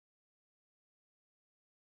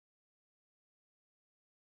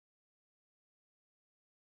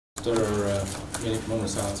Start our meeting, moment of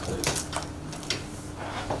silence, please.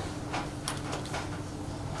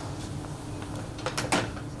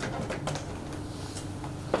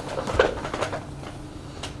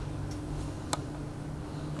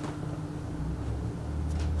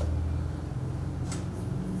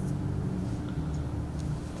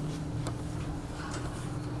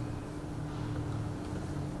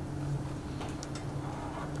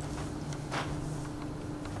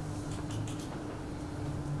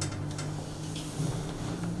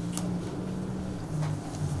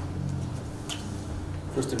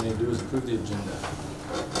 First thing we need to do is approve the agenda.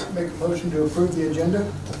 Make a motion to approve the agenda.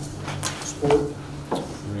 Support.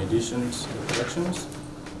 Any additions or corrections?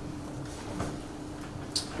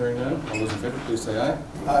 Hearing none, all those in favor, please say aye.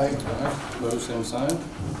 Aye. Aye. Opposed, same sign.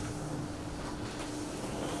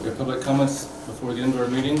 We have public comments before we get into our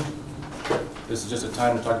meeting. This is just a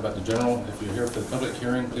time to talk about the general. If you're here for the public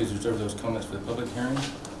hearing, please reserve those comments for the public hearing.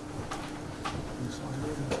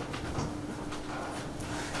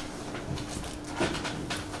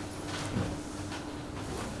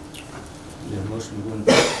 Motion to go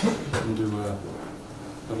into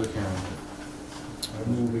public hearing. I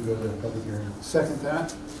move we go to public hearing. Second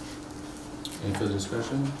that. Any further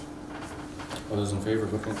discussion? All those in favor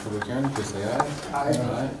of looking at public hearing, please say aye. Aye.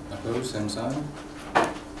 Aye. Opposed, same sign.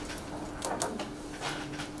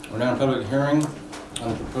 We're now in public hearing on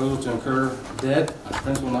the proposal to incur debt on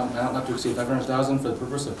principal amount not to exceed $500,000 for the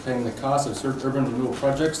purpose of paying the cost of certain urban renewal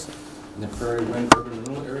projects in the Prairie Wind Urban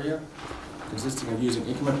Renewal Area, consisting of using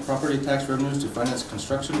increment property tax revenues to finance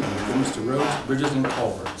construction and improvements to roads, bridges, and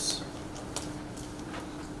culverts.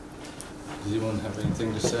 Does anyone have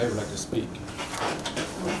anything to say or would like to speak?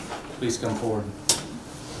 Please come forward.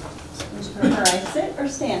 Would you prefer I sit or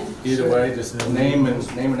stand? Either way, just name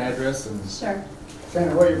and address and. Sure. Kind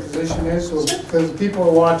of what your position is, so because people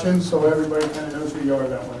are watching, so everybody kind of knows who you are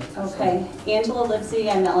that way. Okay. Angela Lipsy,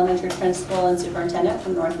 I'm the elementary principal and superintendent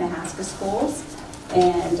from North Mahaska Schools.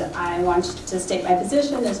 And I want to state my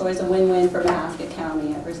position. There's always a win-win for Mahaska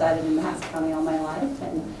County. I've resided in Mahaska County all my life,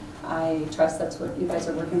 and I trust that's what you guys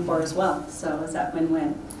are working for as well. So is that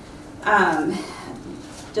win-win?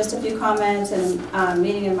 Just a few comments, and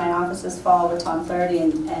meeting in my office this fall with Tom Flaherty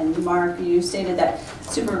and Mark, you stated that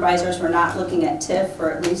supervisors were not looking at TIF for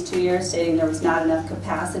at least 2 years, stating there was not enough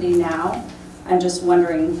capacity now. I'm just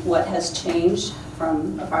wondering what has changed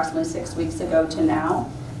from approximately 6 weeks ago to now.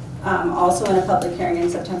 Also in a public hearing on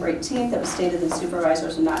September 18th, it was stated that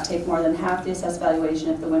supervisors would not take more than half the assessed valuation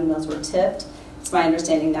if the windmills were tipped. It's my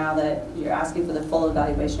understanding now that you're asking for the full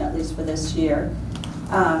evaluation, at least for this year.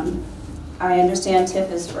 I understand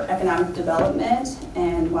TIF is for economic development,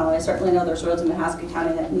 and while I certainly know there's roads in Mahaska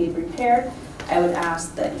County that need repaired, I would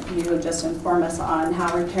ask that you would just inform us on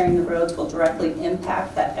how repairing the roads will directly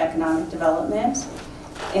impact that economic development.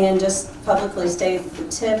 And just publicly state that the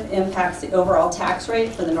TIF impacts the overall tax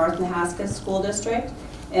rate for the North Mahaska School District.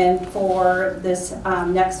 And for this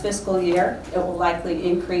next fiscal year, it will likely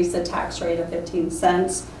increase the tax rate of 15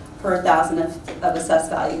 cents per thousand of assessed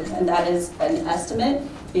value. And that is an estimate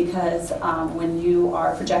because when you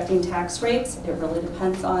are projecting tax rates, it really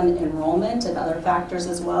depends on enrollment and other factors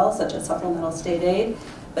as well, such as supplemental state aid.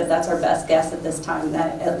 But that's our best guess at this time,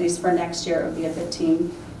 that at least for next year, it would be a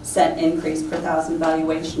 15-cent increase per thousand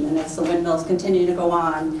valuation. And as the windmills continue to go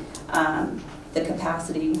on, the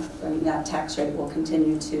capacity, that tax rate will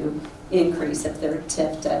continue to increase if they're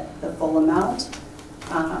tipped at the full amount,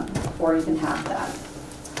 or even half that.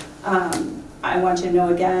 I want you to know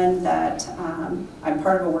again that I'm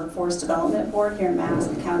part of a workforce development board here in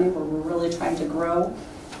Mahaska County where we're really trying to grow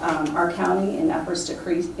our county in efforts to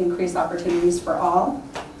increase opportunities for all.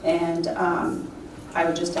 And I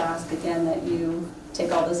would just ask again that you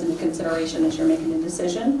take all this into consideration as you're making a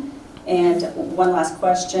decision. And one last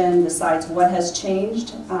question, besides what has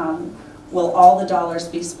changed, will all the dollars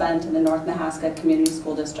be spent in the North Mahaska Community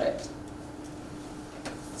School District?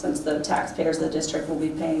 Since the taxpayers of the district will be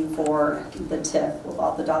paying for the TIF, will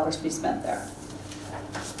all the dollars be spent there?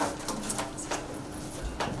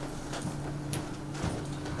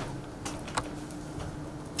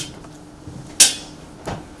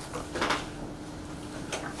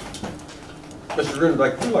 Mr. Green,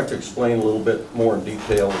 would you like to explain a little bit more in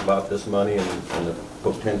detail about this money and the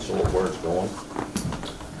potential of where it's going?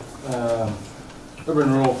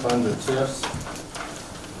 Urban Rural Fund, or TIFs,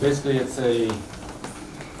 basically it's a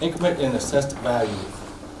increment in assessed value,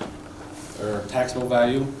 or taxable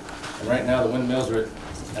value. And right now the windmills are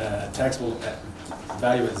at taxable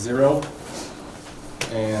value at 0,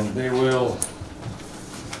 and they will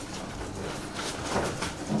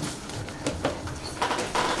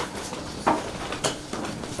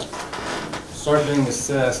start being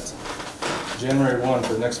assessed January 1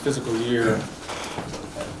 for the next fiscal year at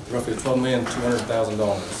roughly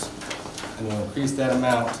 $12,200,000. And we'll increase that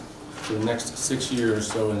amount for the next 6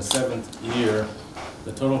 years, so in the 7th year,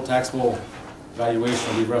 the total taxable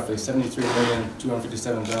valuation will be roughly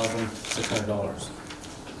 $73,257,600.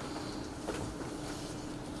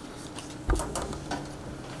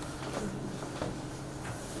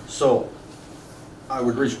 So, I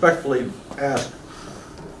would respectfully ask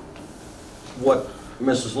what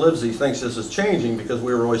Mrs. Livesey thinks this is changing, because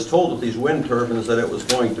we were always told with these wind turbines that it was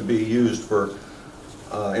going to be used for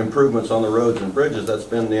improvements on the roads and bridges. That's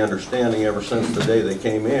been the understanding ever since the day they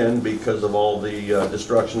came in, because of all the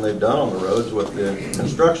destruction they've done on the roads with the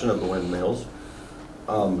construction of the windmills.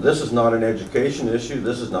 This is not an education issue.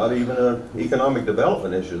 This is not even an economic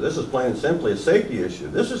development issue. This is plain and simply a safety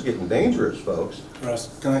issue. This is getting dangerous, folks. Russ,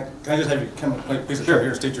 can I just have you come, please, sure,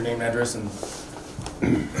 here, state your name and address, and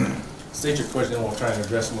state your question, and we'll try and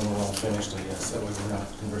address them when we're all finished, I guess. That way we're not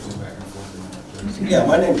conversing back and forth. Yeah,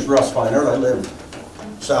 my name is Russ Feinert. I live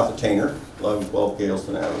south of Tainer, 1112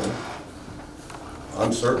 Galeston Avenue.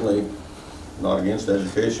 I'm certainly not against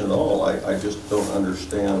education at all. I just don't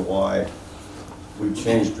understand why we've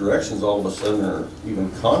changed directions all of a sudden, or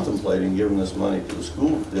even contemplating giving this money to the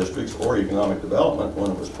school districts or economic development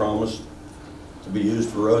when it was promised to be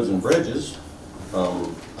used for roads and bridges.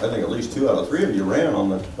 I think at least 2 out of 3 of you ran on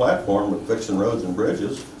the platform with fixing roads and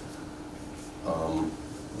bridges.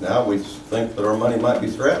 Now we think that our money might be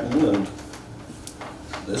threatened, and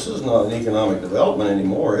this is not an economic development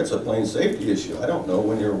anymore. It's a plain safety issue. I don't know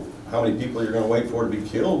how many people you're going to wait for to be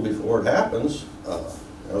killed before it happens.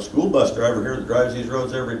 A school bus driver here that drives these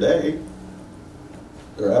roads every day,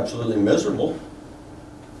 they're absolutely miserable.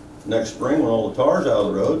 Next spring, when all the tar's out of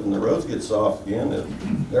the road and the roads get soft again,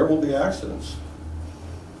 there will be accidents.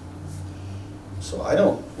 So I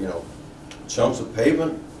don't, chunks of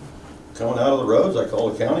pavement coming out of the roads. I call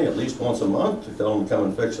the county at least once a month to tell them to come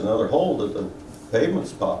and fix another hole that the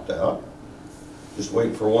pavement's popped out. Just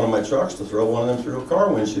waiting for one of my trucks to throw one of them through a car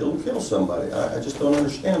windshield and kill somebody. I just don't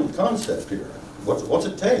understand the concept here. What's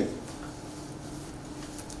it take?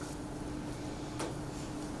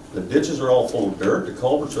 The ditches are all full of dirt. The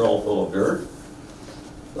culverts are all full of dirt.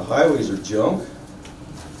 The highways are junk.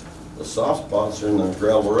 The soft spots in the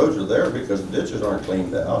gravel roads are there because the ditches aren't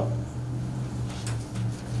cleaned out.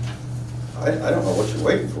 I don't know what you're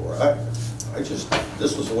waiting for.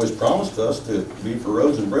 This was always promised to us to be for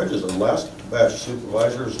roads and bridges. The last batch of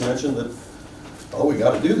supervisors mentioned that, oh, we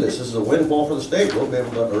got to do this. This is a windfall for the state. We'll be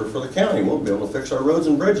able to, or for the county. We'll be able to fix our roads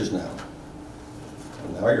and bridges now.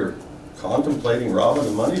 And now you're contemplating robbing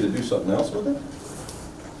the money to do something else with it?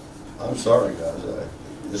 I'm sorry, guys. You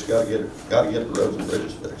just got to get the roads and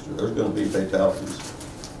bridges fixed, or there's going to be fatalities.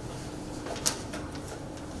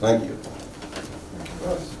 Thank you.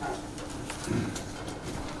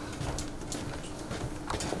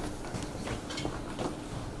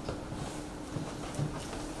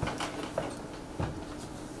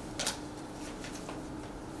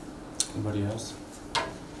 Anybody else?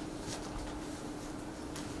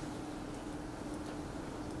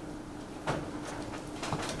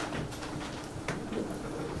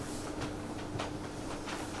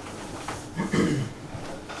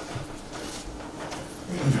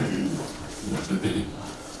 Good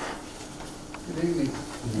evening.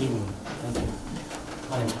 Good evening. Thank you.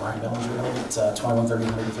 My name's Brian Bellinger. I live at 2130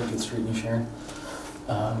 150th Street, New Sharon.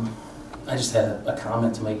 I just had a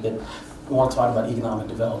comment to make that we want to talk about economic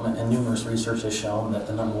development, and numerous research has shown that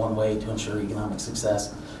the #1 way to ensure economic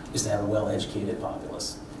success is to have a well-educated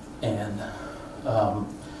populace. And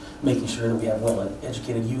making sure that we have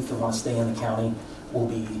well-educated youth that want to stay in the county will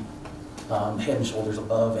be head and shoulders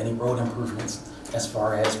above any road improvements as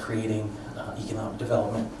far as creating economic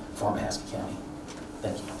development for Mahaska County.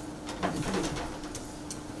 Thank you.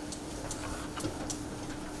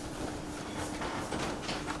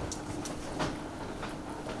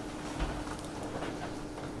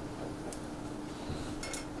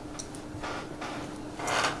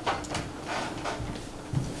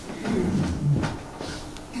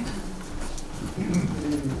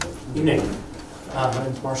 Evening. My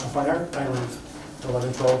name is Marshall Feinert. I live at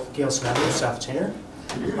 1112 Galeston Avenue, South Tainer.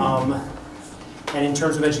 And in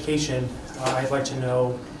terms of education, I'd like to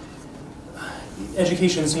know,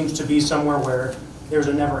 education seems to be somewhere where there's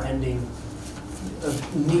a never-ending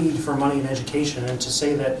need for money in education, and to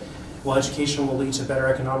say that, well, education will lead to better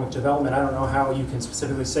economic development, I don't know how you can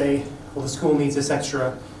specifically say, well, the school needs this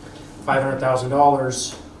extra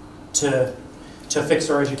 $500,000 to fix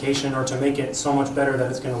our education or to make it so much better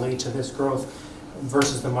that it's going to lead to this growth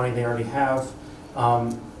versus the money they already have,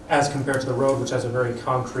 as compared to the road, which has a very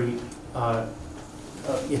concrete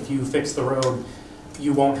if you fix the road,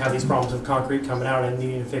 you won't have these problems of concrete coming out and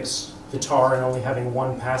needing to fix the tar and only having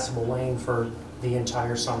one passable lane for the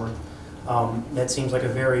entire summer. That seems like a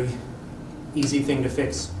very easy thing to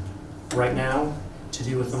fix right now, to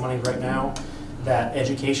do with the money right now. That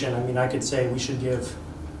education, I mean, I could say we should give,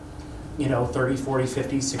 30, 40,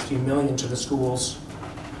 50, 60 million to the schools.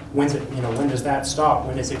 When's it, when does that stop?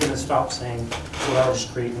 When is it going to stop saying, well, that'll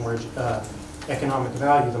just create more economic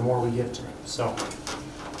value the more we give to them? So.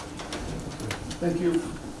 Thank you.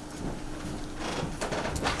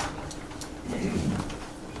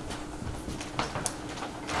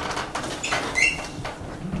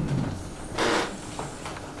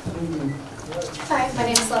 Hi, my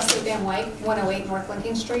name is Leslie Van White, 108 North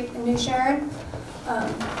Lincoln Street in New Sharon.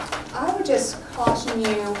 I would just caution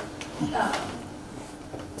you,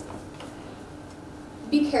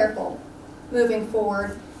 be careful moving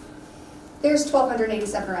forward. There's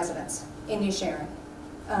 1,287 residents in New Sharon.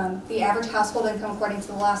 The average household income, according to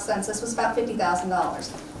the last census, was about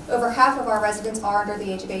 $50,000. Over half of our residents are under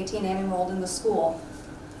the age of 18 and enrolled in the school.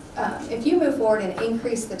 If you move forward and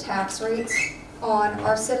increase the tax rates on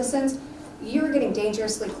our citizens, you're getting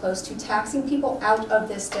dangerously close to taxing people out of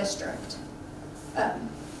this district.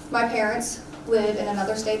 My parents live in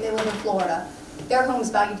another state. They live in Florida. Their home is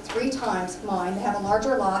valued 3 times mine. They have a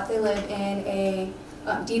larger lot. They live in a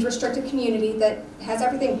deed-restricted community that has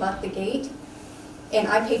everything but the gate. And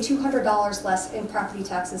I pay $200 less in property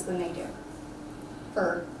taxes than they do.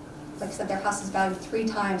 For, like I said, their house is valued 3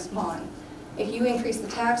 times mine. If you increase the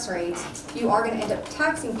tax rates, you are going to end up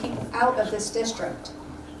taxing people out of this district.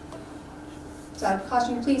 So I would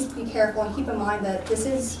caution you, please be careful and keep in mind that this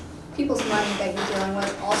is people's money that you're dealing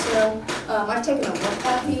with. Also, I've taken a look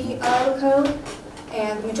at the Iowa code,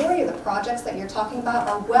 and the majority of the projects that you're talking about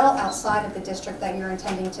are well outside of the district that you're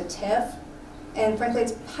intending to TIF. And frankly,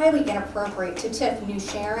 it's highly inappropriate to TIF New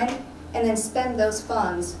Sharon and then spend those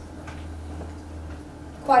funds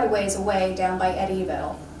quite a ways away down by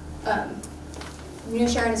Eddyville. New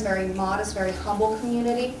Sharon is a very modest, very humble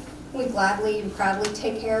community. We gladly and proudly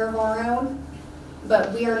take care of our own,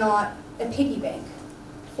 but we are not a piggy bank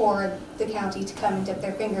for the county to come and dip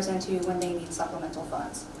their fingers into when they need supplemental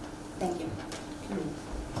funds. Thank you.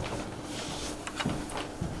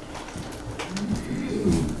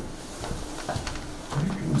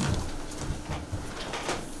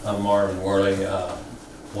 I'm Marvin Worley,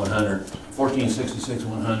 1466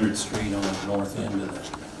 100th Street on the north end of the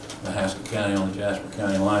Mahaska County on the Jasper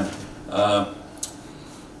County line.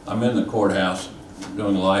 I'm in the courthouse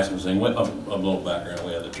doing licensing. With a little background,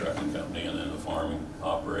 we have the trucking company and then the farming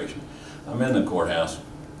operation. I'm in the courthouse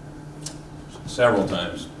several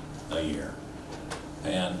times a year,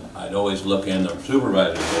 and I'd always look in the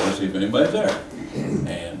supervisor's door to see if anybody's there.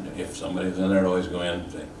 And if somebody's in there, I'd always go in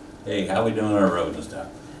and say, "Hey, how we doing our roads and stuff?"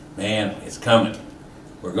 "Man, it's coming.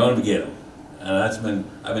 We're going to get them." And I've been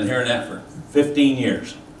hearing that for 15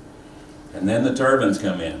 years. And then the turbines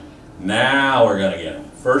come in. Now we're going to get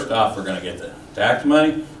them. First off, we're going to get the tax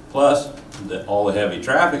money, plus all the heavy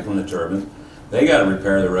traffic from the turbines. They got to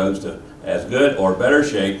repair the roads to as good or better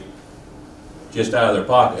shape, just out of their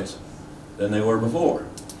pockets, than they were before.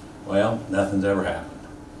 Well, nothing's ever happened.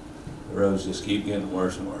 The roads just keep getting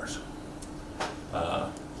worse and worse.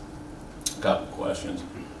 Couple questions.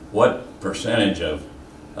 What percentage of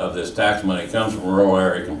this tax money comes from rural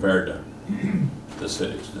area compared to the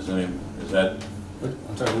cities? Is that?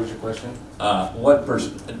 I'm sorry, what was your question? I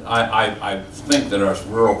think that us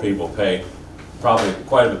rural people pay probably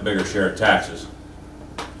quite a bit bigger share of taxes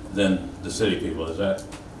than the city people. Is that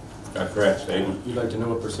a correct statement? You'd like to know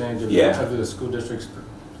what percentage of the school districts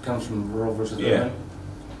comes from rural versus urban?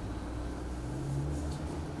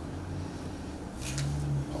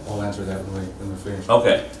 I'll answer that when we're finished.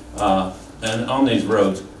 Okay. And on these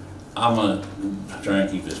roads, I'm going to try and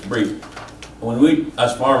keep this brief. When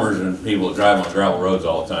us farmers and people that drive on gravel roads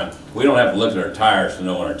all the time, we don't have to look at our tires to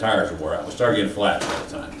know when our tires are wore out. We start getting flats all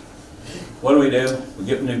the time. What do? We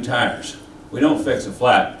get new tires. We don't fix a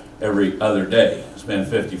flat every other day, spend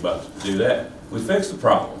 $50 to do that. We fix the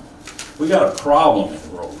problem. We got a problem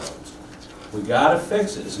in rural roads. We got to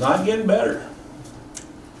fix it. It's not getting better.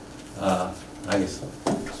 I guess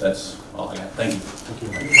that's all I got. Thank you. Thank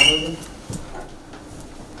you.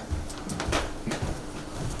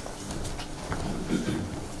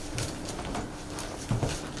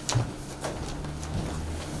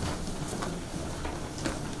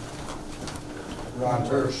 Ron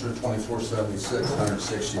Terpstra, 2476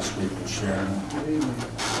 160th Street in Sharon.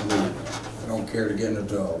 I don't care to get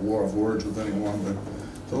into a war of words with anyone, but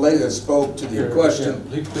the lady that spoke to the question.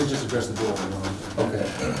 Please just address the door. Okay.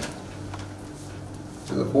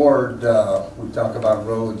 To the board, we talk about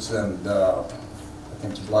roads, and I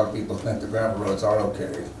think a lot of people think the gravel roads are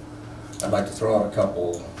okay. I'd like to throw out a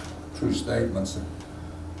couple true statements.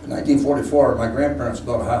 In 1944, my grandparents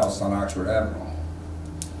built a house on Oxford Avenue.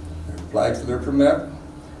 They applied for their permit, and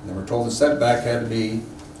they were told the setback had to be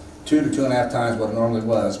 2 to 2.5 times what it normally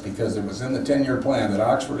was, because it was in the 10-year plan that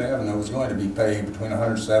Oxford Avenue was going to be paved between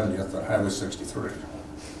 170th and Highway 63.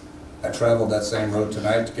 I traveled that same road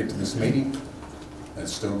tonight to get to this meeting, and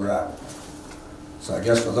it's still gravel. So I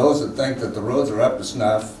guess for those that think that the roads are up to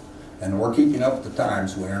snuff and we're keeping up with the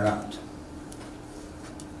times, we are not.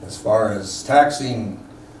 As far as taxing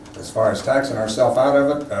ourselves out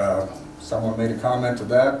of it, someone made a comment to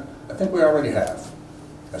that. I think we already have.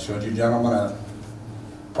 I showed you gentlemen a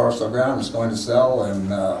parcel of ground that's going to sell in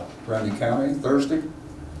Grundy County Thursday.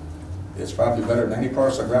 It's probably better than any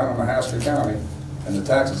parcel of ground in Mahaska County, and the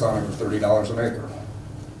taxes on it are $30 an acre.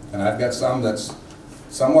 And I've got some that's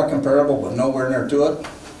somewhat comparable, but nowhere near to it,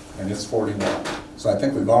 and it's 41. So I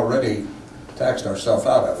think we've already taxed ourselves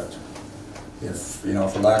out of it. If, you know,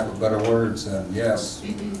 for lack of better words, and yes,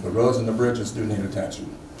 the roads and the bridges do need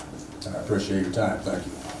attention. And I appreciate your time. Thank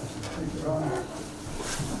you. Thank you, Ron.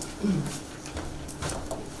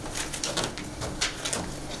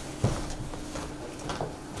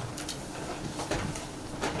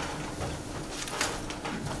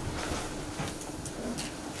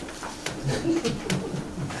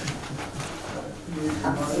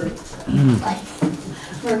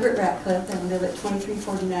 Margaret Ratcliffe, and live at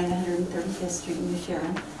 2349 135th Street in New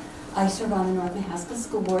Sharon. I serve on the North Mahaska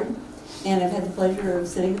School Board, and I've had the pleasure of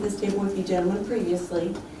sitting at this table with you gentlemen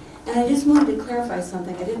previously. And I just wanted to clarify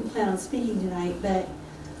something. I didn't plan on speaking tonight, but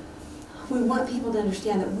we want people to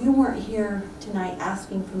understand that we weren't here tonight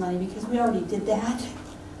asking for money, because we already did that.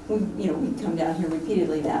 We come down here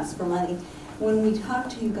repeatedly and ask for money. When we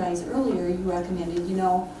talked to you guys earlier, you recommended,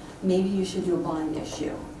 maybe you should do a bond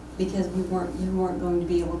issue, because you weren't going to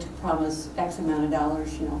be able to promise X amount of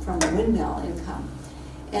dollars, from the windmill income.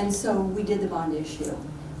 And so we did the bond issue,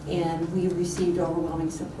 and we received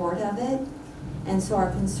overwhelming support of it. And so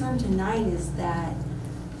our concern tonight is that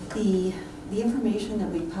the information that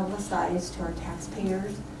we publicized to our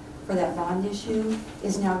taxpayers for that bond issue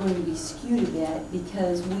is now going to be skewed a bit,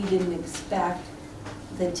 because we didn't expect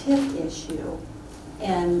the TIF issue,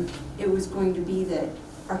 and it was going to be that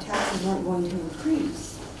our taxes weren't going to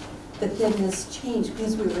increase. But then this changed,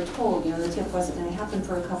 because we were told, the TIF wasn't going to happen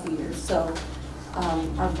for a couple years. So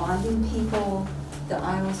our bonding people, the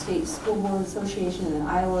Iowa State School Board Association, and the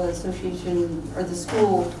Iowa Association, or the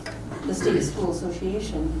State School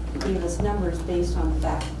Association, gave us numbers based on the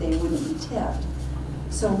fact that they wouldn't be TIF'd.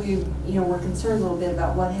 So we're concerned a little bit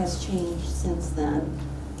about what has changed since then,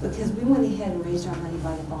 because we went ahead and raised our money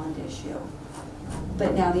by the bond issue.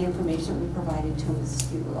 But now the information we provided to them is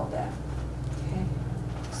skewed a little bit. Okay?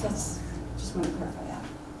 So just want to clarify that.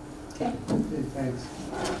 Okay? Okay, thanks.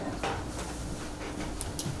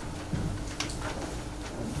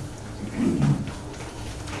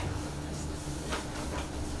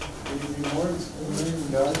 Anything more?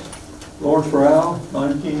 Anything, guys? Lawrence Brown,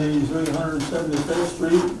 1983 175th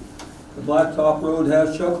Street. The Blacktop Road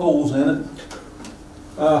has chuck holes in it.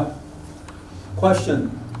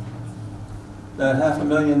 Question. That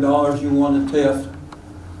 $500,000 you want to TIF,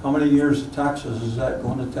 how many years of taxes is that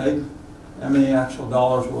going to take? How many actual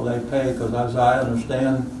dollars will they pay? Because as I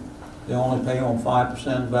understand, they only pay on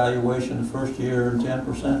 5% valuation the first year and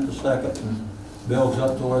 10% the second, and builds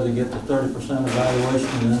up to where they get to 30% valuation,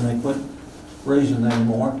 and then they quit raising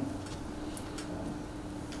anymore.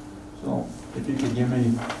 So if you could give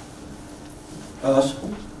me us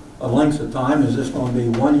a length of time, is this going to be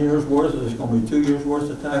 1 year's worth? Is this going to be 2 years worth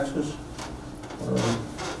of taxes? Or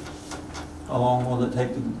how long will it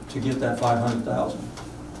take to get that $500,000?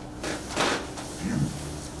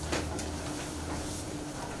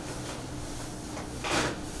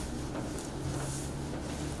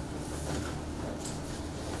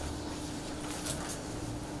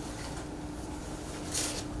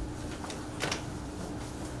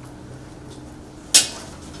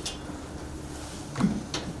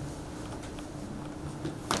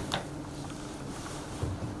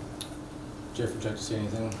 Jeff, would you like to say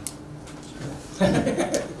anything?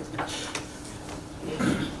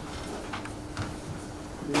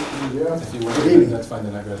 If you would, that's fine,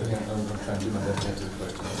 then I got it. I'm trying to do my best to answer the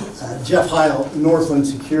question. Jeff Heil, Northland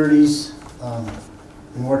Securities.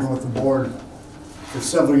 Been working with the board for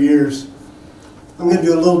several years. I'm going to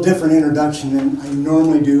do a little different introduction than I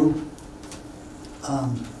normally do.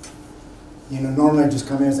 Normally I just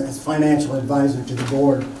come in as financial advisor to the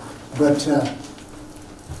board, but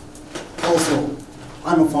also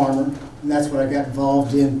I'm a farmer. and that's what I got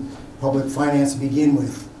involved in public finance to begin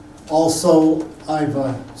with. Also, I've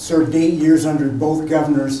served 8 years under both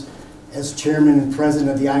governors as chairman and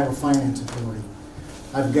president of the Iowa Finance Authority.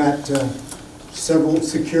 I've got several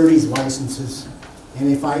securities licenses, and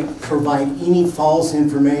if I provide any false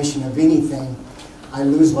information of anything, I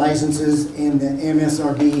lose licenses, and the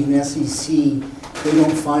MSRB and SEC, they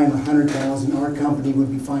don't fine 100,000. Our company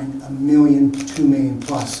would be fined $1 million, $2 million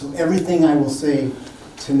plus. So everything I will say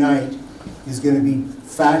tonight is going to be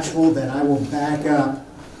factual, that I will back up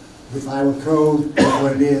with Iowa code,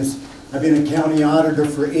 what it is. I've been a county auditor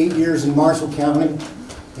for 8 years in Marshall County,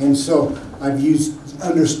 and so I've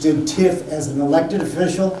understood TIF as an elected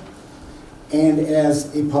official and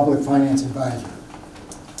as a public finance advisor.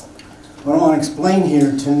 What I want to explain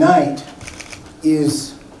here tonight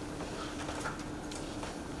is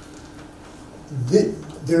that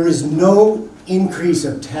there is no increase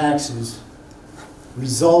of taxes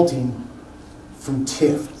resulting from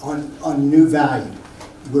TIF on new value.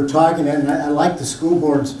 We're talking, and I like the school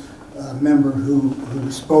board's member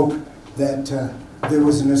who spoke that there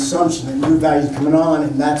was an assumption that new value is coming on,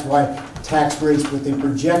 and that's why tax rates, what they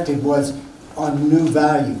projected was on new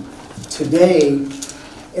value. Today,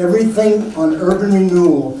 everything on urban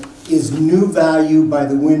renewal is new value by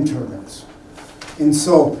the wind turbines. And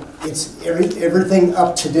so it's everything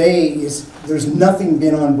up today is, there's nothing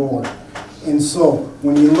been on board. And so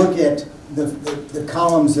when you look at the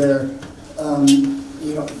columns there,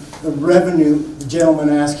 you know, the revenue, the gentleman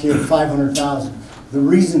asked here, 500,000. The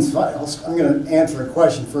reasons, I'm going to answer a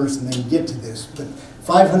question first and then get to this, but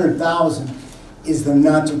 500,000 is the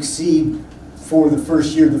not to exceed for the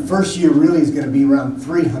first year. The first year really is going to be around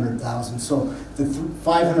 300,000. So the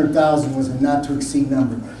 500,000 was a not to exceed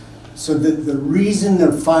number. So the reason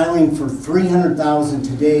they're filing for 300,000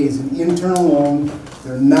 today is an internal loan.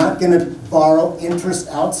 They're not going to borrow interest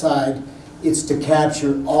outside. It's to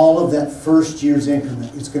capture all of that first year's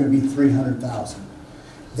increment. It's going to be 300,000.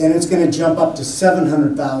 Then it's going to jump up to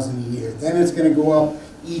 700,000 a year. Then it's going to go up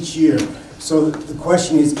each year. So the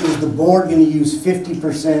question is the board going to use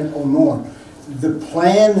 50% or more? The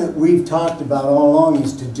plan that we've talked about all along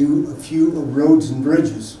is to do a few roads and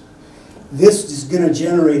bridges. This is going to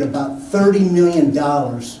generate about $30 million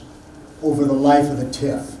over the life of the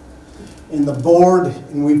TIF. And the board,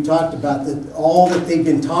 and we've talked about that, all that they've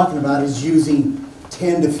been talking about is using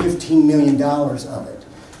 $10 to $15 million of it.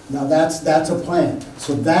 Now that's a plan.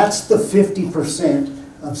 So that's the 50%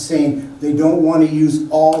 of saying they don't want to use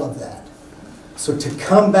all of that. So to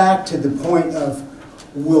come back to the point of,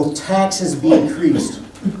 will taxes be increased?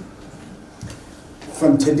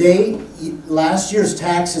 From today, last year's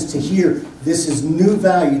taxes to here, this is new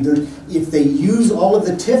value. If they use all of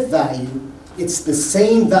the TIF value, it's the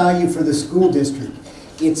same value for the school district.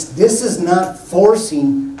 This is not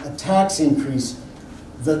forcing a tax increase.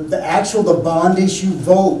 The bond issue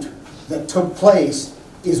vote that took place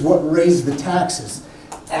is what raised the taxes.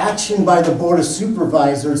 Action by the Board of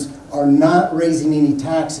Supervisors are not raising any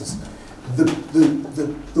taxes. The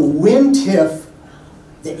wind TIF,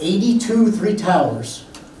 the 82 3 towers,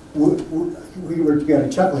 we were got a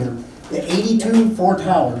chuckle here. The 82 4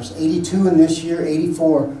 towers, 82 in this year,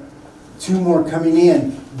 84, 2 more coming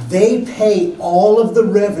in. They pay all of the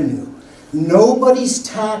revenue. Nobody's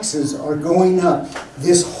taxes are going up.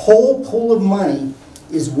 This whole pool of money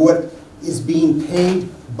is what is being paid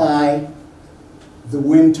by the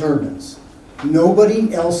wind turbines.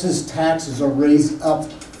 Nobody else's taxes are raised up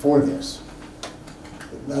for this.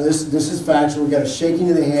 Now this is factual. We've got a shaking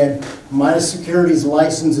of the head. Midas Securities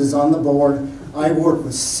license is on the board. I work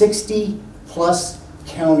with 60 plus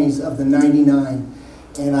counties of the 99,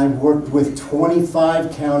 and I've worked with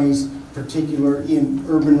 25 counties, particular in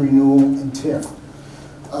urban renewal and TIF.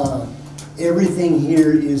 Everything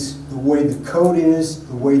here is the way the code is,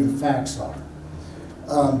 the way the facts are.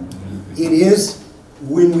 It is,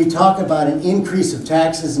 when we talk about an increase of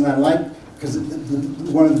taxes, and I like, because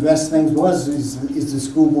one of the best things is the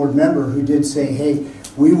school board member who did say, hey,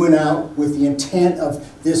 we went out with the intent of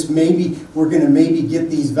this, maybe we're going to maybe get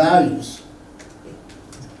these values.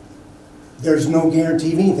 There's no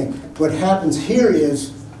guarantee of anything. What happens here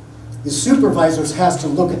is the supervisors has to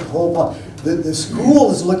look at the whole pie. The school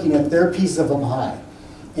is looking at their piece of a pie.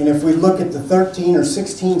 And if we look at the 13 or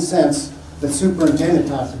 16 cents that superintendent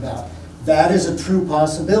talked about, that is a true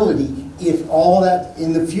possibility. If all that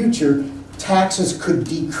in the future, taxes could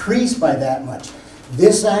decrease by that much.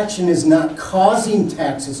 This action is not causing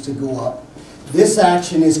taxes to go up. This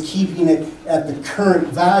action is keeping it at the current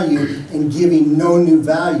value and giving no new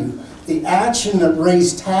value. The action that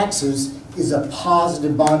raised taxes is a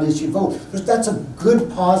positive bond issue vote. That's a good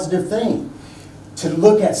positive thing. to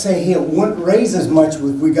look at, say, hey, it wouldn't raise as much if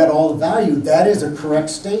we got all the value, that is a correct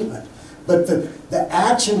statement. But the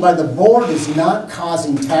action by the board is not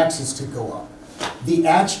causing taxes to go up. The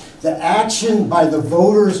action by the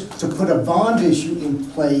voters to put a bond issue in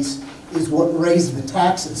place is what raised the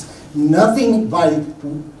taxes. Nothing by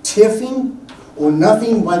tiffing or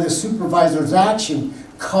nothing by the supervisor's action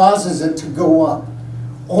causes it to go up.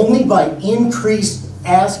 Only by increased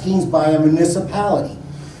askings by a municipality.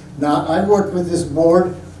 Now, I worked with this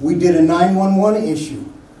board, we did a 911 issue.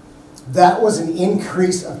 That was an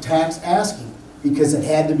increase of tax asking because it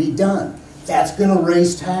had to be done. That's going to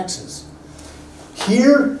raise taxes.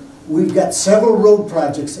 Here, we've got several road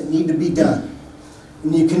projects that need to be done.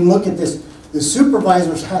 And you can look at this. The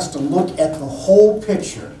supervisors has to look at the whole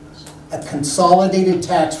picture, a consolidated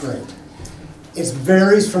tax rate. It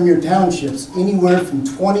varies from your townships. Anywhere from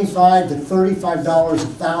 $25 to $35 a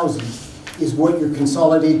thousand is what your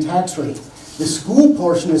consolidated tax rate. The school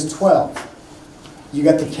portion is 12. You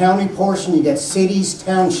got the county portion, you got cities,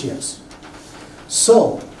 townships.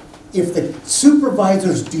 So, if the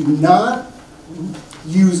supervisors do not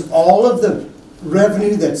use all of the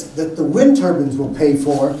revenue that the wind turbines will pay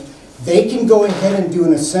for, they can go ahead and do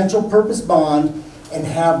an essential purpose bond and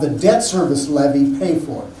have the debt service levy pay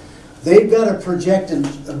for it. They've got a projection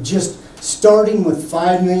of just starting with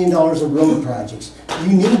 $5 million of road projects.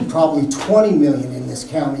 You need probably $20 million in this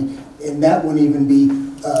county, and that wouldn't even be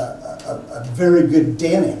a very good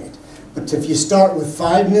dent in it. But if you start with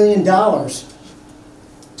 $5 million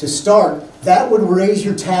to start, that would raise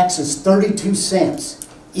your taxes 32 cents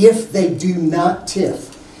if they do not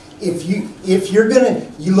TIF. If you're gonna,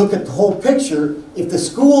 you look at the whole picture, if the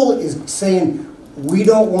school is saying, we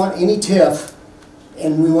don't want any TIF,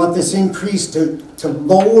 and we want this increase to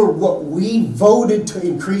lower what we voted to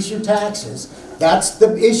increase your taxes, that's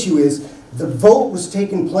the issue is, the vote was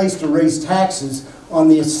taking place to raise taxes on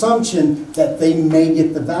the assumption that they may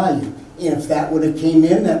get the value. And if that would have came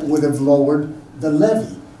in, that would have lowered the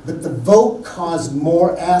levy. But the vote caused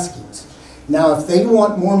more askings. Now, if they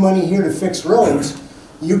want more money here to fix roads,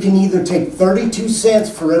 you can either take 32 cents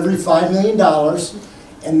for every $5 million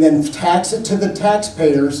and then tax it to the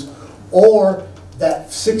taxpayers, or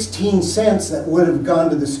that 16 cents that would have gone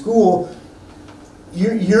to the school,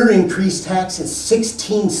 your increased tax is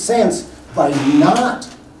 16 cents by not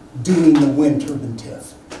doing the wind turbine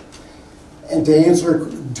TIF. And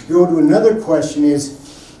to go to another question is,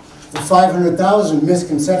 the 500,000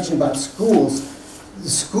 misconception about schools. The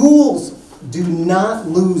schools do not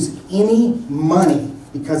lose any money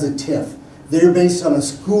because of TIF. They're based on a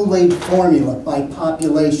school aid formula by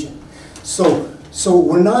population. So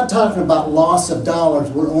we're not talking about loss of dollars.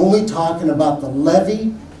 We're only talking about the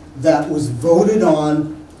levy that was voted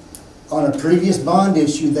on a previous bond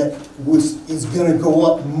issue that is going to go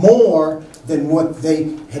up more than what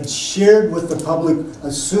they had shared with the public,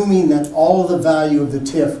 assuming that all of the value of the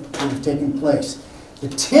TIF would have taken place. The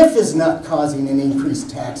TIF is not causing an increased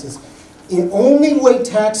taxes. The only way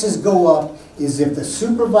taxes go up is if the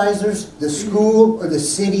supervisors, the school, or the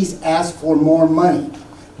cities ask for more money.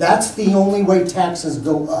 That's the only way taxes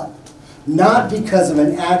go up. Not because of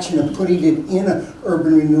an action of putting it in an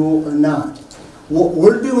urban renewal or not. What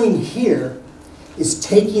we're doing here is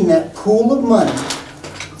taking that pool of money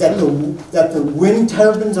that the wind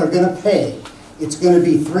turbines are going to pay. It's going to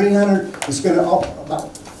be about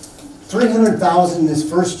 300,000 this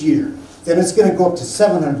first year. Then it's going to go up to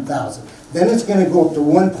 700,000. Then it's going to go up to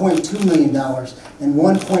 $1.2 million and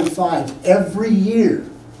 1.5 every year.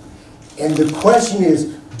 And the question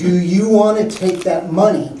is, do you want to take that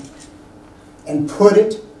money and put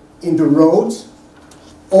it into roads,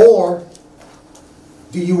 or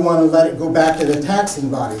do you want to let it go back to the taxing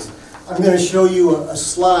bodies? I'm going to show you a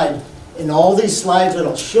slide, and all these slides that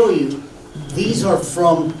I'll show you, these are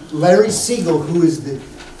from Larry Siegel, who is the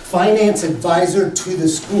finance advisor to the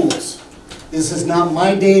schools. This is not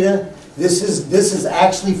my data. This is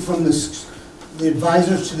actually from the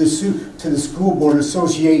advisors to the School Board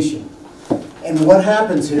Association. And what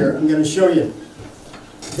happens here, I'm going to show you.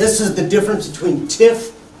 This is the difference between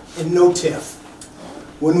TIF and no TIF.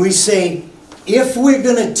 When we say, if we're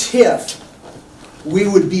going to TIF, we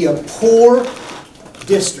would be a poor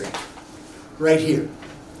district, right here.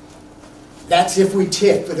 That's if we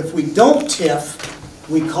TIF. But if we don't TIF,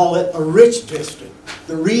 we call it a rich district.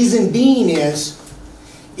 The reason being is,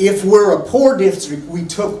 if we're a poor district, we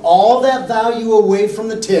took all that value away from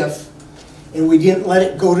the TIF and we didn't let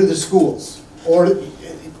it go to the schools, or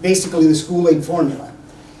basically the school aid formula.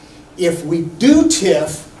 If we do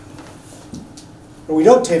TIF, or we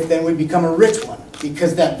don't TIF, then we become a rich one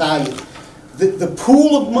because that value. The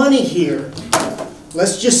pool of money here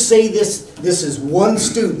let's just say this is one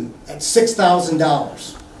student at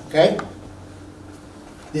 $6,000, okay?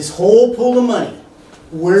 This whole pool of money,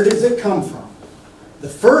 where does it come from? The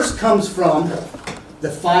first comes from the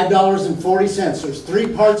 $5.40. There's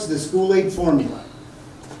three parts of the school aid formula.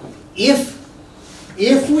 If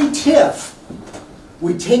we TIF,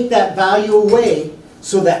 we take that value away,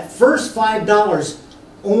 so that first $5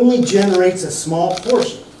 only generates a small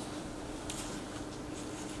portion.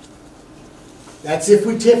 That's if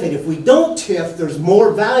we TIF it. If we don't TIF, there's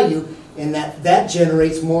more value, and that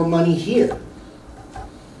generates more money here.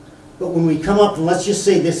 But when we come up, and let's just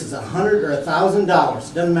say this is $100 or $1,000,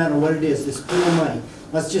 doesn't matter what it is, this pool of money.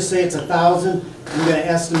 Let's just say it's $1,000. I'm going to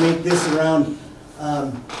estimate this around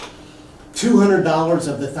 $200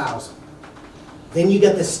 of the $1,000. Then you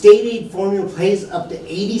got the state aid formula pays up to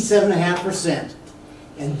 87.5%.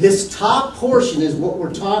 And this top portion is what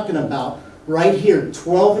we're talking about right here,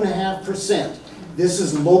 12.5%. This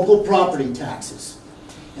is local property taxes.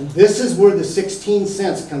 And this is where the 16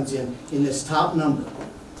 cents comes in this top number.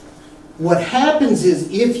 What happens is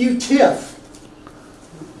if you TIF,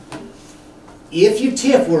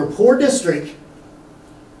 we're a poor district,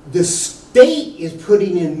 the state is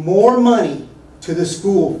putting in more money to the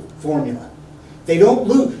school formula. They don't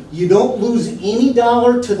lose, you don't lose any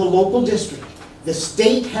dollar to the local district. The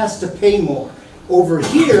state has to pay more. Over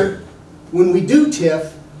here, when we do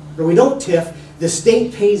TIF, or we don't TIF, the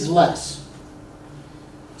state pays less.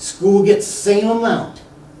 School gets the same amount.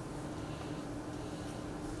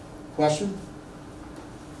 Question?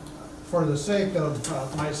 For the sake of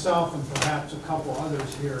myself and perhaps a couple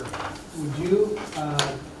others here, would you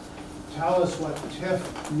tell us what TIF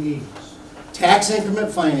means? Tax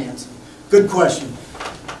increment financing. Good question.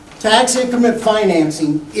 Tax increment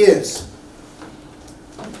financing is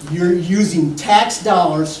you're using tax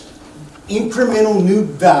dollars, incremental new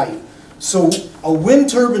value. So a wind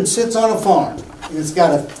turbine sits on a farm, and it's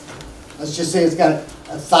got a, let's just say it's got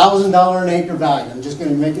 $1,000 an acre value. I'm just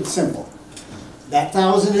going to make it simple. That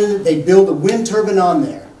 $1,000 in it, they build a wind turbine on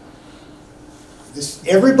there.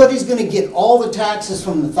 Everybody's going to get all the taxes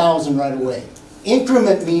from the $1,000 right away.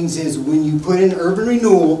 Increment means is when you put in urban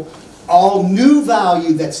renewal, all new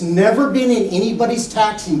value that's never been in anybody's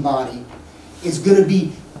taxing body is going to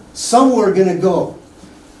be somewhere going to go.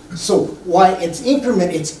 So why it's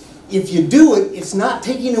increment, it's if you do it, it's not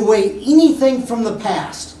taking away anything from the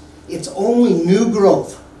past. It's only new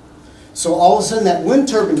growth. So all of a sudden that wind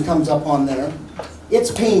turbine comes up on there,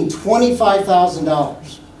 it's paying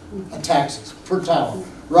 $25,000 of taxes per tower.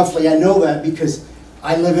 Roughly, I know that because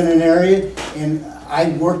I live in an area and I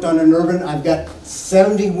worked on an urban, I've got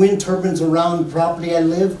 70 wind turbines around the property I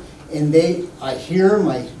live, and I hear them,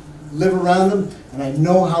 I live around them, and I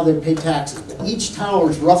know how they pay taxes. But each tower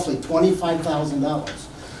is roughly $25,000.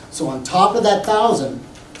 So on top of that $1,000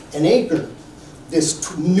 an acre,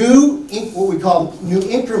 this new, what we call new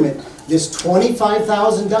increment, this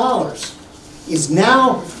 $25,000 is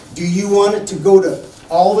now, do you want it to go to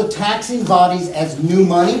all the taxing bodies as new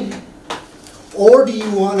money? Or do you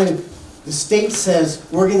want to, the state says,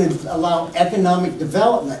 we're going to allow economic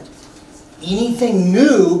development. Anything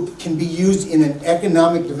new can be used in an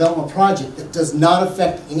economic development project that does not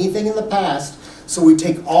affect anything in the past. So we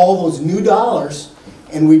take all those new dollars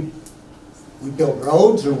and we build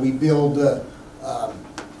roads, or we build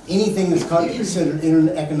anything that's considered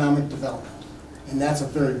economic development. And that's a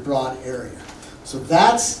very broad area. So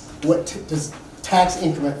that's what tax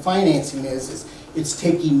increment financing is it's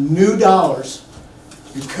taking new dollars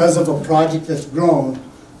because of a project that's grown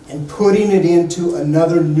and putting it into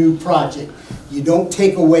another new project. You don't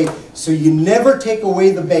take away, so you never take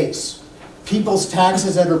away the base. People's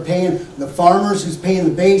taxes that are paying, the farmers who's paying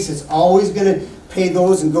the base, it's always going to pay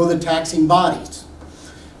those and go to the taxing bodies.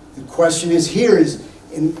 The question is here is,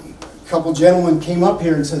 and a couple gentlemen came up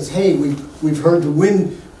here and says, hey, we've heard the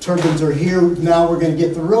wind turbines are here, now we're going to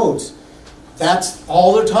get the roads. That's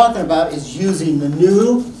all they're talking about, is using the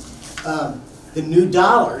new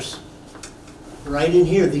dollars right in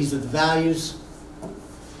here. These are the values,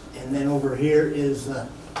 and then over here is the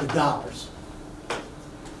dollars.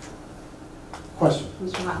 Question?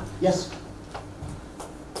 Mr. Miles, Yes?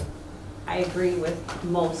 I agree with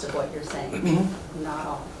most of what you're saying, not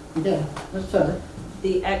all. Okay, that's better.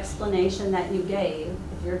 The explanation that you gave,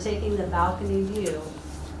 if you're taking the balcony view,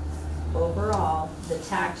 overall, the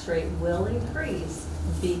tax rate will increase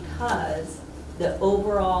because the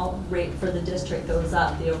overall rate for the district goes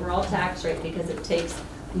up, the overall tax rate, because it takes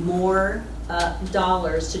more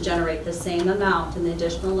dollars to generate the same amount in the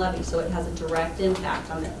additional levy, so it has a direct impact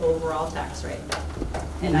on the overall tax rate.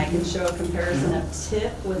 And I can show a comparison of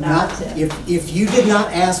TIF without Not, TIF. if you did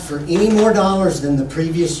not ask for any more dollars than the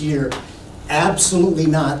previous year, absolutely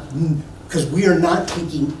not, because we are not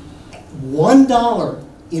taking $1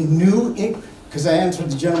 in new, because I answered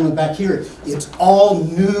the gentleman back here, it's all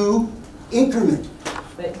new increment.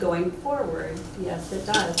 But going forward, yes, it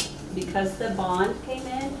does. Because the bond came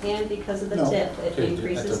in and because of the No. TIF, it Okay,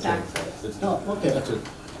 increases that's okay. tax rates. Oh, okay. That's it.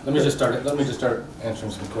 Let me just start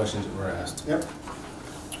answering some questions that were asked. Yep.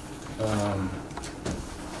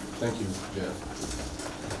 Thank you, Jeff.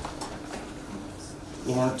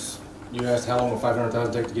 Lawrence, you asked how long will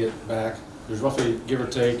 500,000 take to get back? There's roughly, give or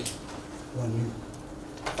take, 1 year.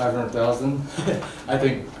 500,000. I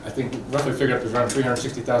think roughly figured up there's around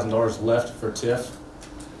 $360,000 left for TIF.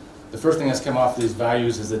 The first thing that's come off these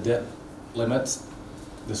values is the debt limits.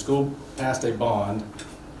 The school passed a bond.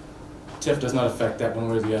 TIF does not affect that one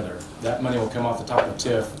way or the other. That money will come off the top of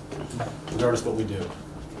TIF regardless of what we do.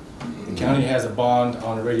 The county has a bond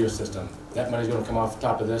on a radio system. That money's going to come off the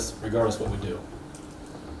top of this regardless of what we do.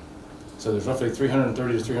 So there's roughly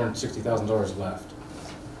 $330,000 to $360,000 left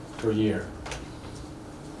per year.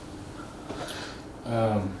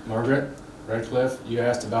 Margaret Radcliffe, you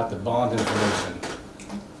asked about the bond information.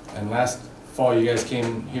 And last fall, you guys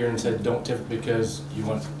came here and said don't TIF it because you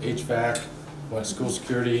want HVAC, you want school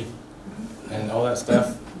security, and all that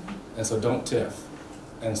stuff, and so don't TIF.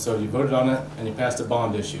 And so you voted on it, and you passed a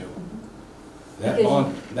bond issue.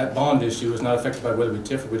 That bond issue is not affected by whether we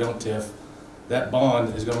TIF or we don't TIF. That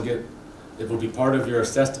bond is going to get, it will be part of your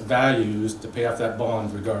assessed values to pay off that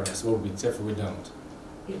bond regardless, whether we TIF or we don't.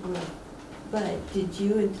 It would. But did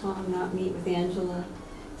you and Tom not meet with Angela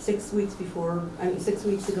 6 weeks before, 6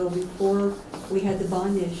 weeks ago before we had the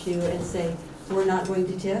bond issue and say, we're not going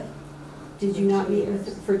to TIF? Did you not meet with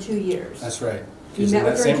her for 2 years? That's right. You Because met in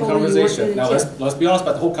with that her and same told her you weren't conversation, now gonna let's be honest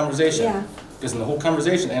about the whole conversation. Yeah. Because in the whole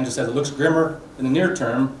conversation, Angela said it looks grimmer in the near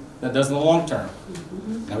term than it does in the long term.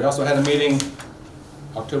 Mm-hmm. Now, we also had a meeting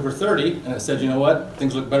October 30, and it said, you know what,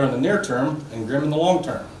 things look better in the near term and grim in the long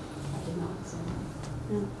term. I did not say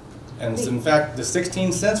that. No. And so, in fact, the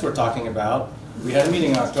 16 cents we're talking about, we had a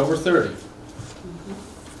meeting on October 30.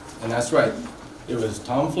 Mm-hmm. And that's right. It was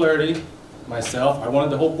Tom Flaherty, myself. I wanted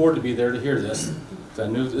the whole board to be there to hear this. So I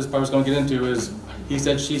knew this part was going to get into is he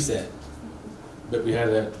said, she said. But we had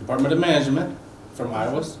a Department of Management from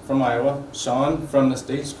Iowa, Sean from the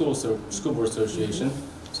State School Board Association,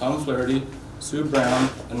 Tom Flaherty, Sue Brown,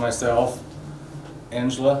 and myself,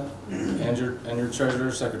 Angela, and your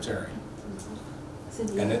treasurer secretary.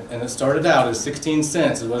 And it started out as 16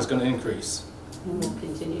 cents is what it's going to increase. And will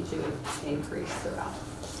continue to increase throughout.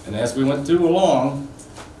 And as we went through along,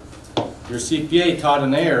 your CPA caught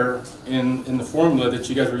an error in the formula that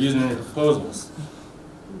you guys were using in your proposals.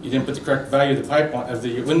 You didn't put the correct value of the pipeline of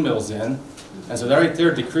the windmills in, and so that right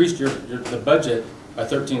there decreased the budget by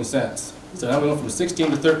 13 cents. So now we went from 16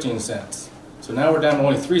 to 13 cents. So now we're down to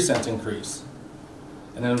only 3 cents increase.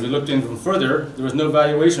 And then we looked even further, there was no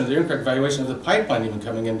valuation, the incorrect valuation of the pipeline even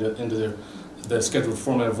coming into the scheduled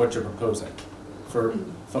formula of what you're proposing for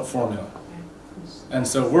formula. And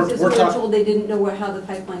so we're Because we were talking. told they didn't know how the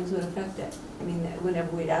pipelines would affect it. I mean,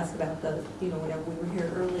 whenever we'd asked about whenever we were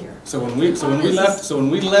here earlier. So when we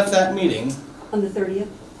left that meeting On the 30th?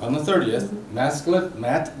 on the 30th,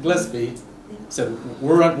 Matt Gillespie said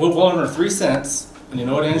we're well under 3 cents, and you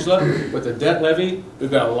know what, Angela? With the debt levy,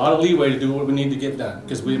 we've got a lot of leeway to do what we need to get done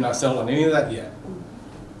because we have not settled on any of that yet.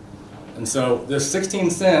 And so this 16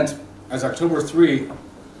 cents as October 3,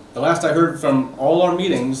 the last I heard from all our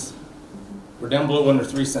meetings, we're down below under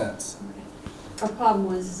 3 cents. Our problem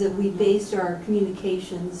was that we based our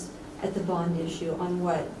communications at the bond issue on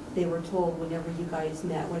what they were told whenever you guys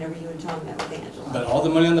met, whenever you and Tom met with Angela. But all the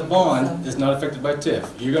money on the bond is not affected by TIF.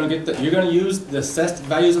 You're going to use the assessed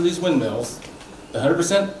values of these windmills, the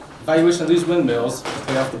 100% valuation of these windmills to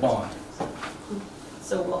pay off the bond.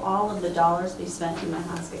 So will all of the dollars be spent in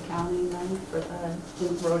Mahaska County then for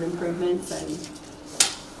the road improvements and?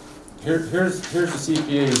 Here's the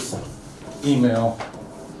CPA's email.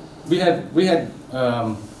 We had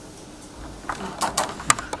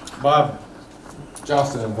Bob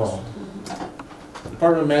Johnston involved. The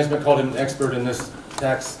Department of Management called him an expert in this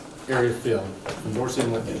tax area field, from Dorsey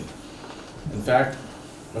and Whitney. In fact,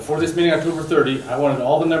 before this meeting, October 30, I wanted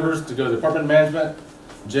all the numbers to go to the Department of Management,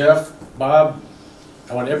 Jeff, Bob.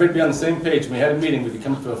 I wanted everybody to be on the same page. When we had a meeting, we could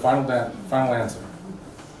come up to a final answer.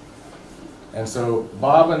 And so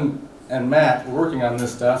Bob and Matt were working on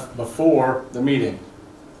this stuff before the meeting.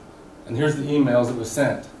 And here's the emails that was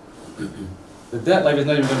sent. The debt levy is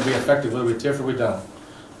not even going to be effective whether we TIF or we don't.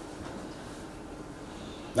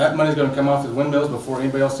 That money's going to come off the windmills before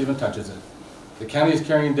anybody else even touches it. The county is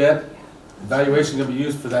carrying debt. Valuation is going to be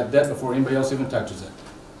used for that debt before anybody else even touches it.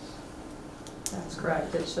 That's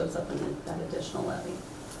correct, it shows up in that additional levy.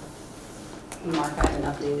 Mark, I have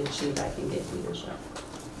an updated sheet I can give you to show.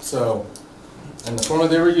 So, and the formula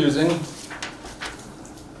they were using,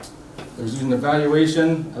 the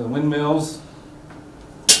valuation of the windmills.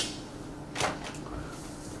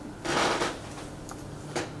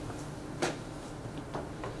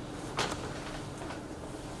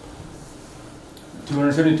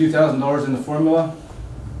 $272,000 in the formula.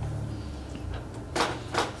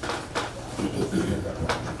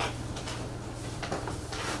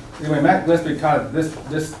 Anyway, Matt Gillespie caught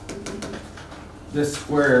it. This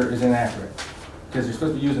square is inaccurate because you're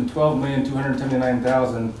supposed to be using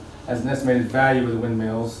 $12,279,000 as an estimated value of the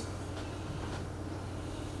windmills.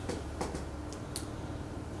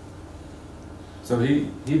 So he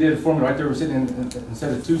did a formula right there. We're sitting in,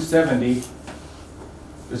 instead of 270,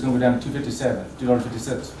 it's going to go down to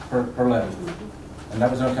 $2.50 per levy, and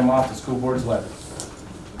that was going to come off the school board's levy.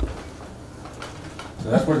 So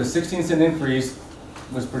that's where the 16-cent increase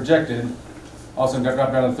was projected, also got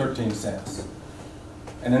dropped down to 13 cents.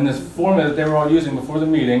 And in this formula that they were all using before the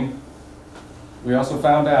meeting, we also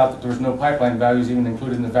found out that there was no pipeline values even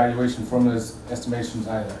included in the valuation formula's estimations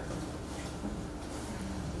either.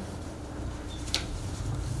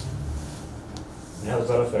 How does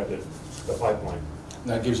that affect it, the pipeline? And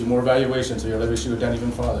that gives you more valuation, so your levy should go down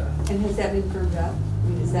even farther. And has that been firmed up? I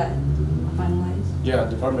mean, is that finalized? Yeah,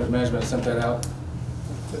 Department of Management sent that out.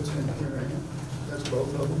 That's in here, right? That's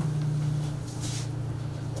both of them.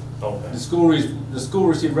 Okay. The school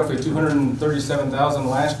received roughly $237,000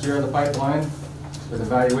 last year of the pipeline, with a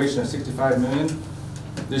valuation of $65 million.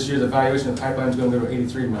 This year, the valuation of the pipeline is going to go to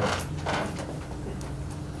 $83 million.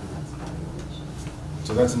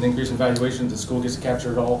 So that's an increase in valuation. The school gets to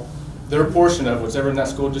capture it all. Their portion of whatever in that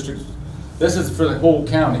school district. This is for the whole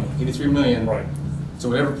county, $83 million. Right. So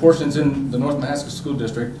whatever portion's in the North Mahaska School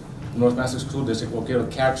District, the North Mahaska School District will be able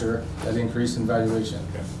to capture that increase in valuation.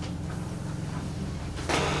 Okay.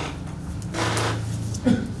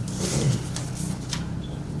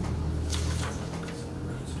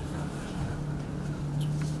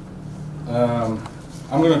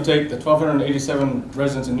 I'm going to take the 1,287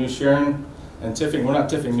 residents in New Sharon and tiffing. We're not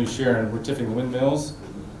tiffing New Sharon, we're tiffing the windmills.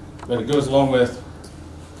 But it goes along with,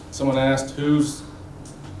 someone asked What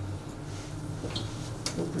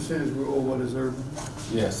percentage were all what is urban?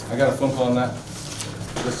 yes, I got a phone call on that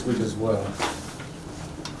this week as well.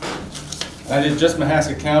 And I did just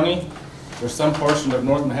Mahaska County. There's some portion of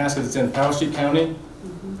North Mahaska that's in Powesheep County.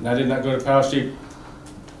 And I did not go to Powesheep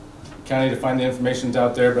County to find the information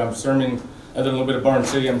out there, but I'm assuming, other than a little bit of Barn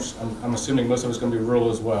City, I'm assuming most of it's going to be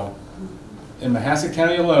rural as well. In Mahaska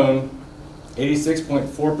County alone,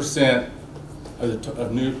 86.4%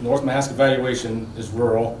 of North Mahaska valuation is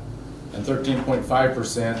rural, and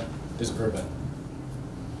 13.5% is urban.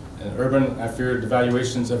 And urban, I feared the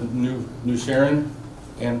valuations of New Sharon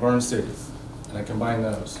and Barn City, and I combined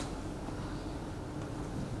those.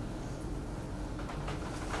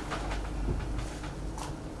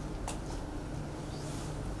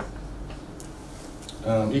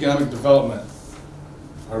 Economic development.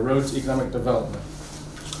 Our roads economic development.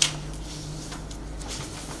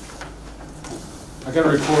 I got a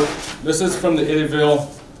report. This is from the Eddyville,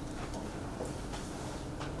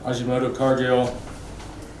 Ajimoto, Cargill,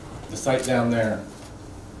 the site down there.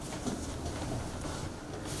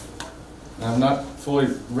 Now, I've not fully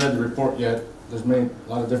read the report yet. There's a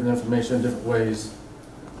lot of different information, different ways.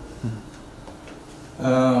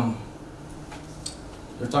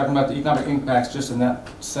 They're talking about the economic impacts just in that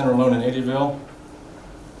center alone in Eddyville.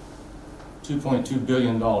 $2.2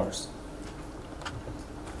 billion.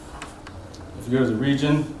 If you go to the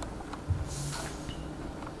region,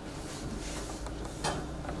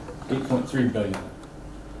 $8.3 billion.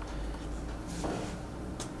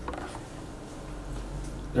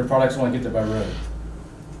 Their products only get there by road,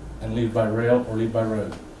 and leave by rail or leave by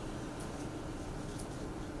road.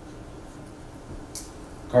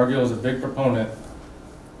 Cargill is a big proponent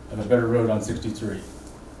of a better road on 63.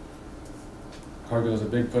 Cargill is a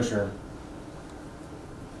big pusher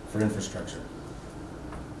for infrastructure.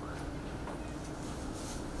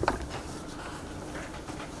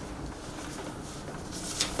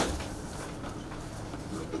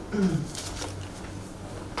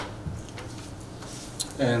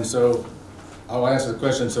 And so I'll answer the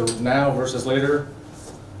question, so now versus later,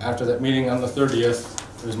 after that meeting on the 30th,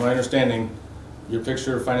 it was my understanding, your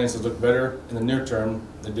picture of finances look better in the near term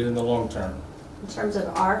than they did in the long term. In terms of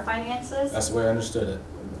our finances, That's the way I understood it.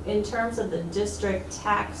 in terms of the district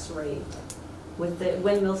tax rate, with the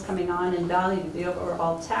windmills coming on in value, the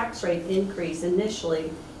overall tax rate increase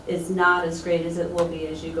initially is not as great as it will be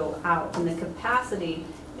as you go out. And the capacity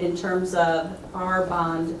in terms of our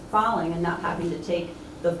bond falling and not having to take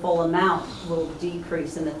the full amount will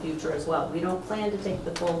decrease in the future as well. We don't plan to take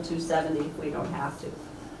the full 270 if we don't have to.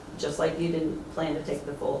 Just like you didn't plan to take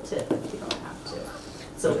the full tip if you don't have to.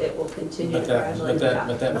 So it will continue to gradually go down.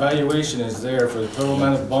 But that valuation is there for the total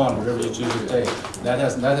amount of bond, whatever you choose to take. That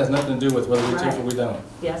has nothing to do with whether we tip or we don't.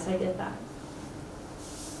 Yes, I get that.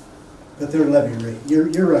 But their levy rate,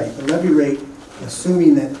 you're right, the levy rate,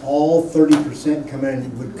 assuming that all 30% come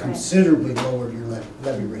in, would considerably lower your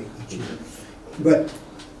levy rate each year. But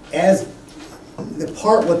as the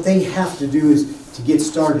part, what they have to do is to get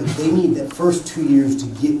started, they need that first 2 years to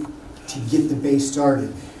get the base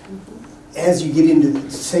started. As you get into the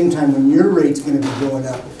same time when your rate's going to be going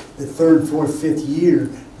up, the third, fourth, fifth year,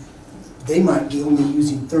 they might be only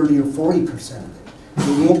using 30 or 40% of it.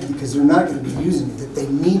 They won't, because they're not going to be using it, that they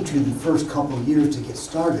need to the first couple of years to get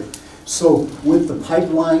started. So with the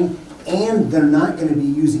pipeline, and they're not going to be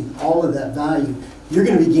using all of that value, you're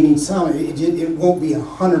going to be getting some. It won't be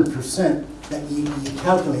 100% that you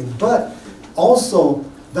calculate, but also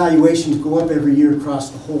valuations go up every year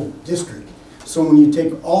across the whole district. So when you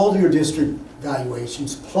take all your district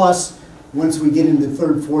valuations, plus once we get into the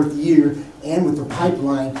third, fourth year, and with the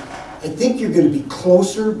pipeline, I think you're going to be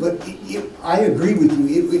closer, but I agree with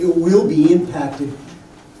you, it will be impacted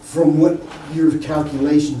from what your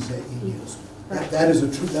calculations that you use. That is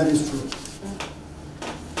true.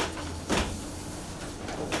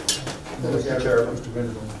 Mr. Chairman,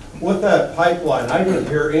 with that pipeline, I didn't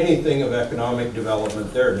hear anything of economic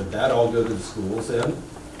development there. Did that all go to the schools then?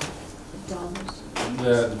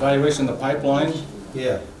 The valuation of the pipeline,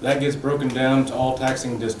 Yeah. that gets broken down to all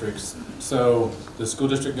taxing districts. So the school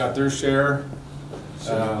district got their share,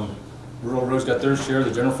 Rural Roads got their share,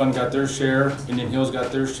 the general fund got their share, Indian Hills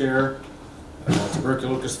got their share,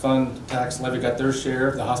 tuberculosis fund tax levy got their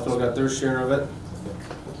share, the hospital got their share of it.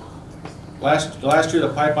 Last year,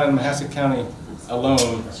 the pipeline in Mahaska County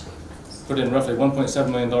alone put in roughly $1.7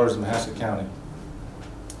 million in Mahaska County.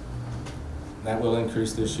 That will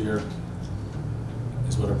increase this year,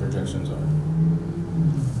 is what our projections are.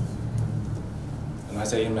 And I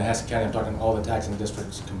say in Mahaska County, I'm talking all the taxing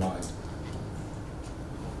districts combined.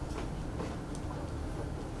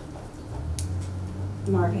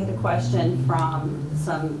 Mark, I had a question from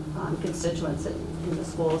some constituents in the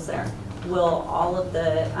schools there. Will all of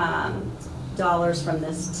the dollars from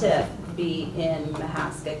this TIP be in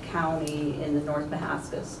Mahaska County in the North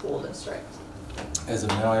Mahaska School District? As of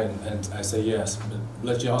now, and I say yes, but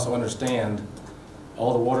let you also understand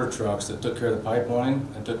all the water trucks that took care of the pipeline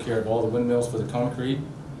and took care of all the windmills for the concrete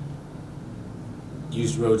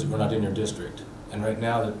used roads that were not in your district. And right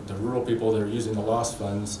now, the rural people that are using the lost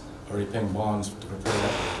funds are already paying bonds to repair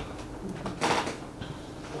that.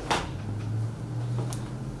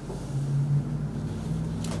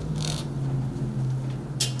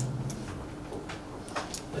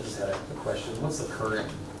 I just had a question. What's the current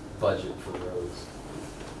budget for roads?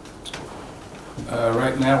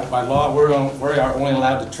 Right now, by law, we are only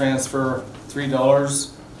allowed to transfer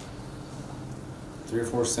 $3, 3 or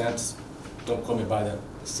 4 cents. Don't quote me by that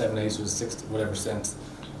 7/8 or 6 whatever cents.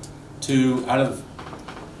 Out of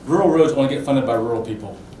rural roads, only get funded by rural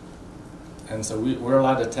people, and so we're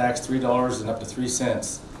allowed to tax $3 and up to 3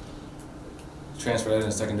 cents. Transfer that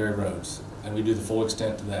into secondary roads, and we do the full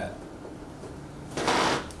extent to that.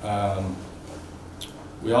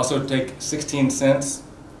 We also take 16 cents,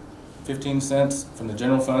 15 cents from the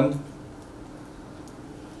general fund.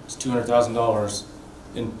 It's $200,000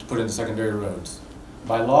 to put into secondary roads.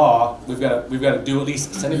 By law, we've got to do at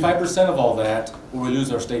least 75% of all that, or we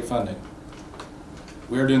lose our state funding.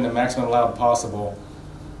 We're doing the maximum allowed possible,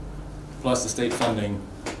 plus the state funding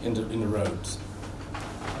into roads.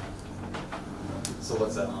 So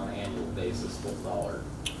what's that on an annual basis, full dollar?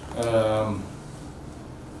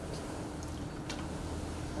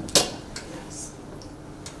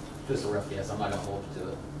 Just a rough guess. I'm not going to hold you to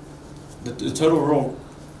it. The total rural,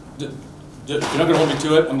 if you're not going to hold me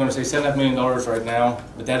to it, I'm going to say $7.5 million right now,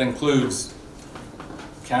 but that includes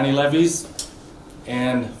county levies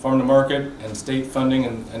and farm to market and state funding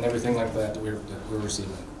and everything like that that we're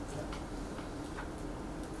receiving.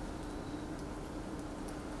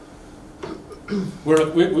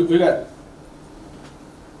 We got,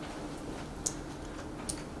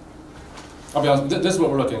 I'll be honest, this is what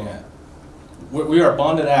we're looking at. We are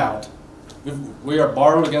bonded out we are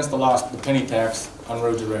borrowed against the penny tax on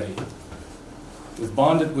roads already. We've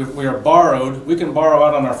bonded, we are borrowed, we can borrow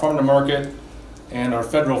out on our farm to market and our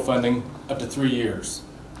federal funding up to 3 years.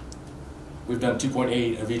 We've done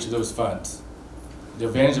 2.8 of each of those funds. The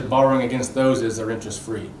advantage of borrowing against those is they're interest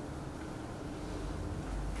free.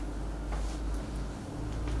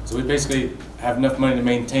 So we basically have enough money to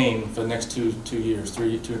maintain for the next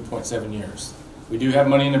 2.7 years. We do have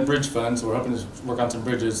money in the bridge fund, so we're hoping to work on some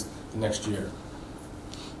bridges the next year.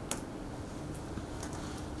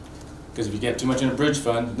 Because if you get too much in a bridge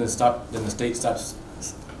fund, then the state stops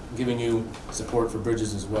giving you support for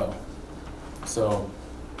bridges as well. So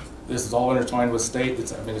this is all intertwined with state.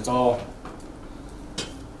 It's all.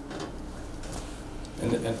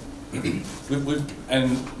 And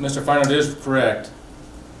Mr. Feinert is correct.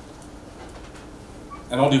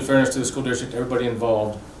 And all due fairness to the school district, everybody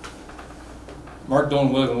involved. Mark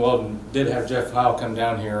Dolan, William Weldon did have Jeff Howe come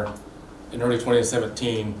down here in early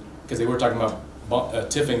 2017 because they were talking about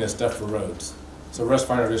tiffing this stuff for roads. So Russ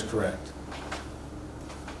Feinert is correct.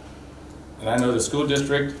 And I know the school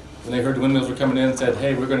district, when they heard the windmills were coming in, said,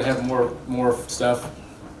 hey, we're going to have more stuff.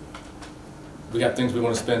 We got things we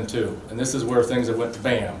want to spend too. And this is where things have went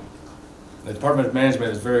bam. The Department of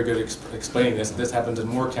Management is very good at explaining this. This happens in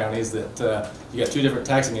more counties that you got two different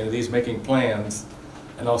taxing entities making plans,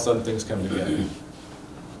 and all of a sudden things come together.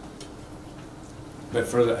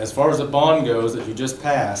 But as far as the bond goes that you just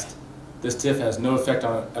passed, this TIF has no effect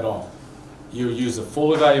on it at all. You use the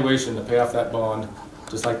full evaluation to pay off that bond,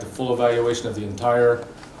 just like the full evaluation of the entire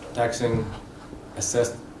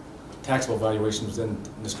assessed taxable valuation within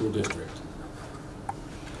the school district.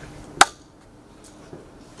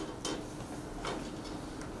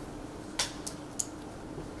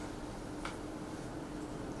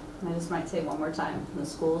 I just might say one more time, from the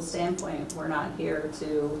school standpoint, we're not here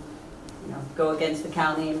to, go against the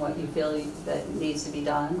county and what you feel that needs to be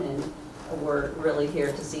done, and we're really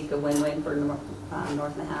here to seek a win-win for North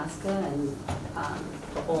Mahaska and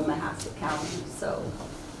the whole Mahaska County. So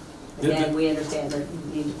again, we understand that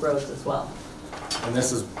you need roads as well. And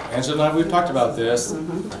this is, Angela and I, we've talked about this.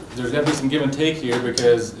 There's got to be some give and take here,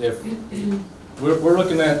 because if we're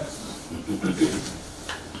looking at,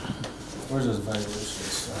 where's those evaluations?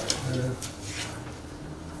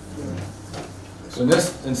 So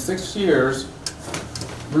in 6 years,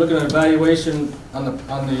 we're looking at an evaluation on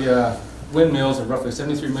the windmills of roughly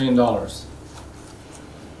 $73 million.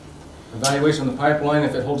 Evaluation on the pipeline,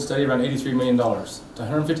 if it holds steady, around $83 million. It's a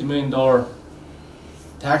 $150 million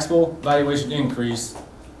taxable valuation increase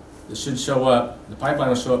that should show up. The pipeline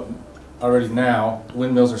will show up already now. The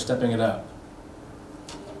windmills are stepping it up.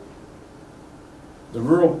 The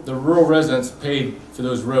rural residents paid for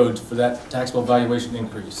those roads for that taxable valuation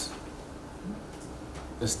increase.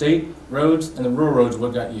 The state roads and the rural roads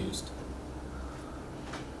what got used.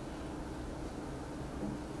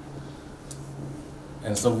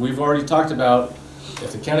 And so we've already talked about,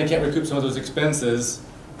 if the county can't recoup some of those expenses,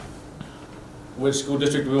 which school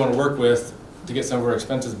district do we want to work with to get some of our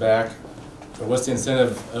expenses back, or what's the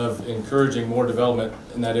incentive of encouraging more development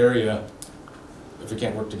in that area if we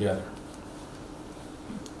can't work together.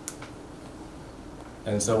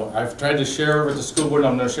 And so I've tried to share with the school board, and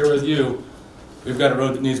I'm going to share with you, we've got a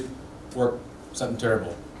road that needs work, something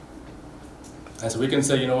terrible. And so we can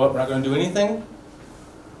say, you know what, we're not going to do anything.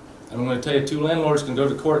 And I'm going to tell you, 2 landlords can go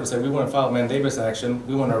to court and say, we want to file a mandamus action,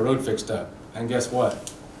 we want our road fixed up. And guess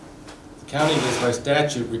what? The county is by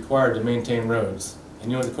statute required to maintain roads. And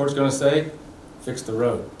you know what the court's going to say? Fix the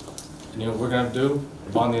road. And you know what we're going to do?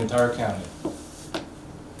 Bond the entire county.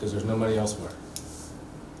 Because there's no money elsewhere.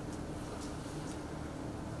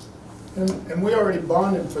 And we already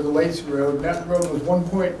bonded for the Lacey Road, and that road was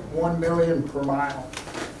 $1.1 million per mile.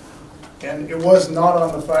 And it was not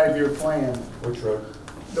on the 5-year plan. Which road?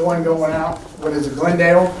 The one going out, what is it,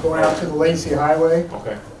 Glendale, going out to the Lacey Highway.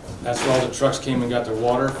 Okay. That's where all the trucks came and got their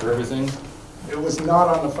water for everything. It was not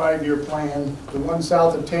on the 5-year plan. The one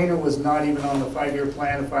south of Tanner was not even on the 5-year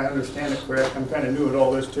plan, if I understand it correct. I'm kind of new at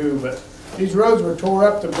all this too, but these roads were tore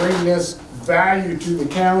up to bring this value to the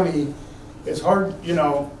county. It's hard,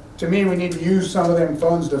 to me, we need to use some of them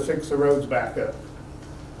funds to fix the roads back up.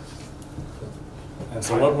 And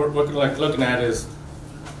so what we're looking at is,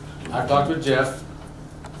 I've talked with Jeff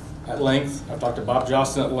at length, I've talked to Bob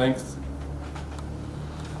Johnson at length.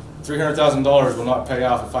 $300,000 will not pay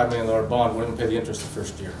off a $5 million bond, wouldn't pay the interest the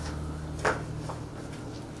first year.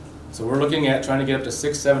 So we're looking at trying to get up to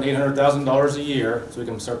 $600,000, $700,000, $800,000 a year, so we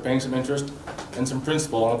can start paying some interest and some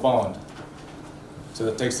principal on a bond. So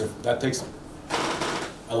that takes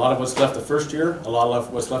a lot of what's left the first year, a lot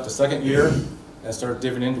of what's left the second year, and start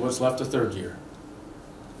divvying into what's left the third year.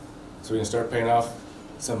 so we can start paying off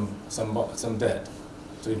some debt.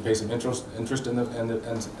 So we can pay some interest in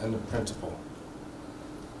the principal.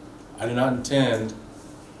 I do not intend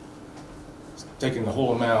taking the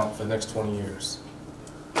whole amount for the next 20 years.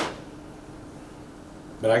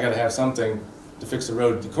 But I gotta have something to fix the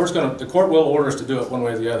road. The court will order us to do it one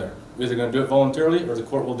way or the other. We're either gonna do it voluntarily or the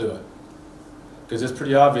court will do it. Because it's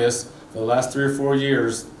pretty obvious, for the last 3 or 4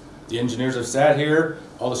 years, the engineers have sat here,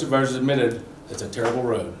 all the supervisors admitted, it's a terrible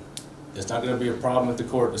road. It's not gonna be a problem with the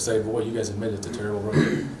court to say, boy, you guys admitted it's a terrible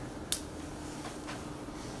road.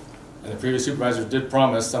 And the previous supervisors did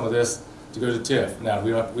promise some of this to go to TIF. Now,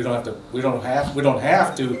 we don't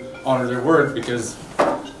have to honor their word because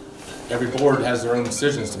every board has their own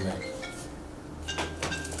decisions to make.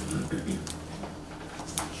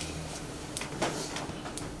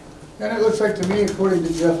 And it looks like to me, according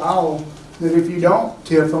to Jeff Howell, that if you don't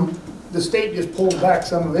TIF them, the state just pulls back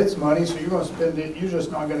some of its money, so you're gonna spend it, you're just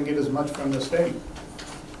not gonna get as much from the state.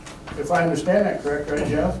 If I understand that correct, right,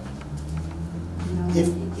 Jeff?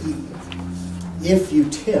 If you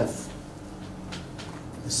TIF,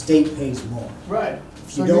 the state pays more. Right.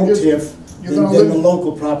 If you don't TIF, then the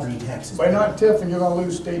local property taxes. By not TIFing, you're gonna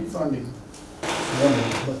lose state funding. One way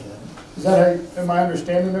to look at it. Is that how, am I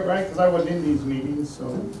understanding it right? Because I wasn't in these meetings, so.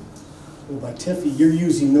 Well, by TIFing, you're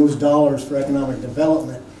using those dollars for economic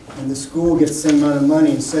development, and the school gets the same amount of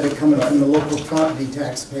money. Instead of coming from the local property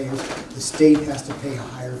taxpayers, the state has to pay a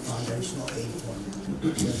higher foundational aid for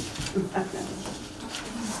it.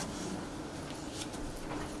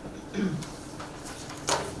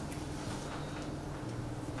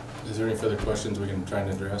 Is there any further questions we can try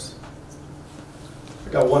and address? I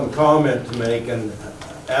got one comment to make, and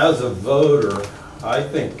as a voter, I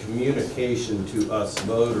think communication to us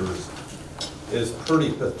voters is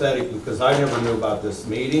pretty pathetic because I never knew about this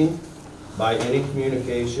meeting by any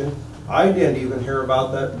communication. I didn't even hear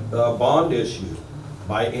about that bond issue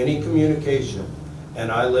by any communication. And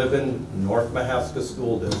I live in North Mahaska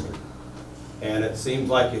School District. And it seems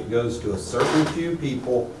like it goes to a certain few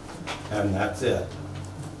people, and that's it.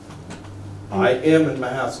 I am in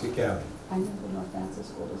Mahaska County. I know the North Mahaska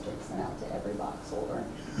School District sent out to every box holder.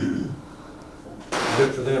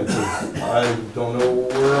 Good for them, 'cause I don't know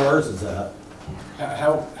where ours is at.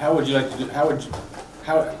 How would you like to do, do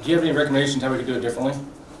you have any recommendations how we could do it differently?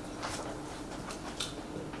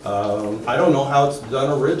 I don't know how it's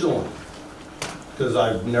done originally, because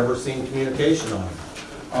I've never seen communication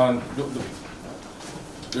on it.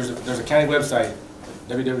 There's a county website,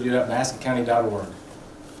 www.mahaskacounty.org.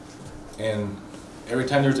 And every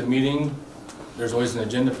time there's a meeting, there's always an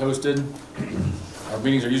agenda posted. Our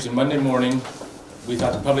meetings are usually Monday morning. We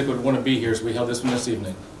thought the public would want to be here, so we held this one this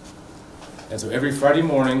evening. And so every Friday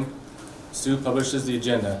morning, Sue publishes the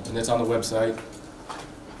agenda, and it's on the website.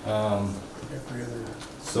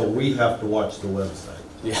 So we have to watch the website.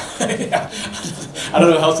 Yeah, yeah. I don't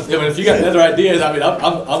know how else to do it. If you got other ideas, I mean, I'm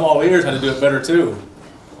all ears how to do it better too.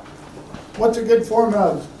 What's a good form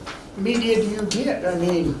of media do you get? I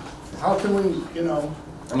mean, how can we, you know?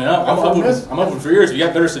 I mean, I'm open for ears. If you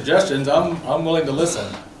got better suggestions, I'm willing to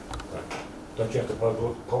listen. Don't you have to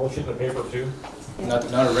publish it in the paper too? Not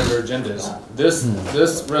a regular agendas. This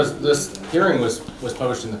hearing was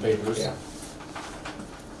published in the papers. Yeah.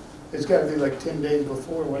 It's got to be like 10 days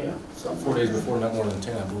before, what? Yeah. Something 4 days before, not more than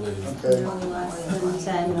 10, I believe. Okay. No less than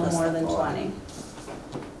 10, no more than 20.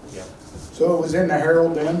 Yeah. So it was in the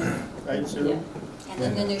Herald then, right, Sue? Yeah. And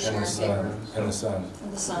then the New Sharon paper. And the Sun.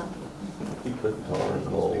 And the Sun. He put color in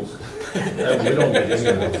goals. We don't get any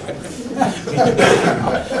of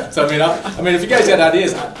So I mean, if you guys got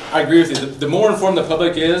ideas, I agree with you. The more informed the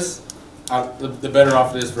public is, the better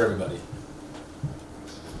off it is for everybody.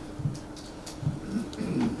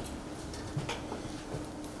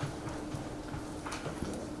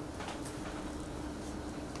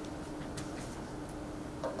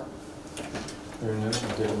 Hearing none,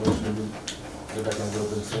 I'll take a motion to go back into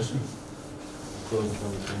open session. Close the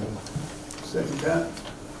public hearing. Second that.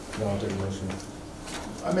 No, I'll take a motion.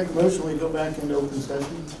 I make a motion, we go back into open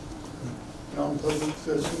session. Non-public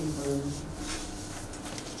session, or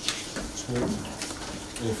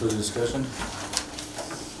Any further discussion?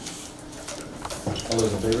 All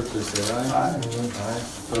those in favor, please say aye. Aye. Aye.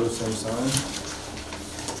 Opposed, same sign.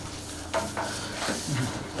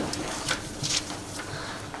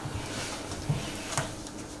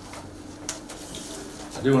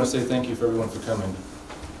 I do want to say thank you for everyone for coming.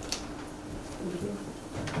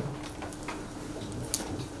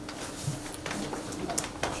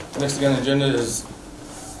 Next thing on the agenda is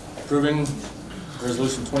approving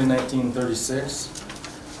Resolution 2019-36,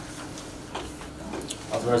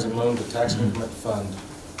 authorizing loan to tax increment fund.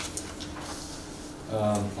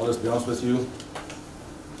 I'll just be honest with you.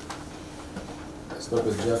 I spoke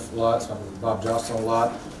with Jeff a lot, spoke with Bob Johnson a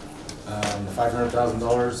lot. The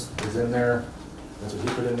 $500,000 is in there. That's what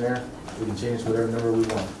he put in there. We can change whatever number we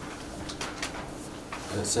want.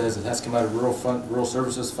 It says it has to come out of rural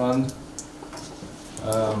services fund.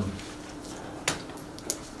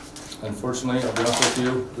 Unfortunately, I'll be honest with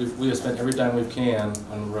you, we have spent every dime we can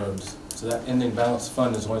on the roads. So that ending balance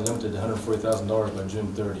fund is only limited to $140,000 by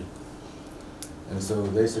June 30. And so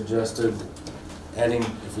they suggested adding,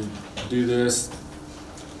 if we do this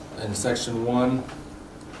in section 1,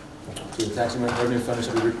 to the tax increment revenue fund, it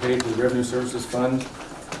shall be repaid to the revenue services fund,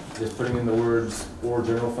 just putting in the words or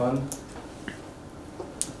general fund.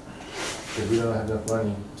 Because we don't have enough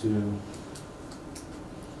money to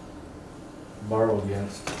borrow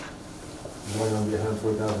against. It's only going to be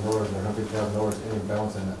 $140,000 and $150,000 any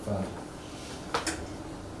balance in that fund.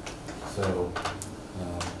 So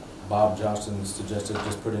Bob Johnston suggested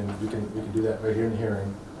just putting, we can do that right here in the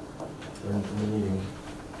hearing, or in the meeting.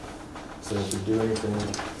 So if we do anything,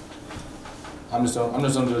 I'm just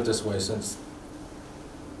gonna do it this way, since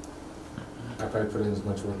I probably put in as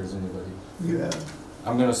much work as anybody. Yeah.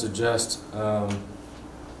 I'm gonna suggest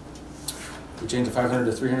we change the 500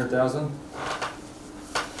 to 300,000,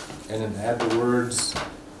 and then add the words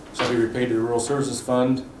shall be repaid to the rural services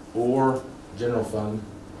fund or general fund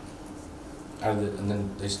out of it, and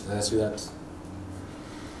then they ask you that, so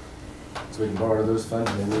we can borrow those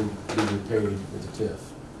funds and they will be repaid with the TIF.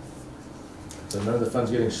 So none of the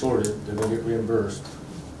funds getting shorted, they're gonna get reimbursed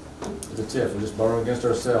with the TIF. We're just borrowing against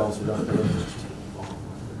ourselves, we don't have to pay interest.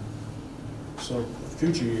 So,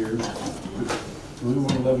 future years, do we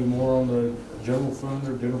want to levy more on the general fund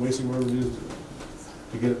or general basic, whatever it is,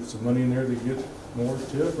 to get some money in there to get more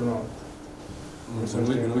TIF or not?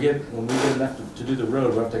 When we get enough to do the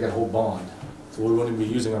road, we'll have to take out a whole bond. So we won't even be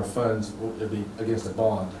using our funds, it'll be against a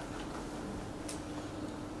bond.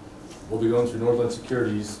 We'll be going through Northland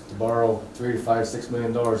Securities to borrow $3 to $6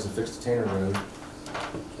 million to fix the Tanner Road.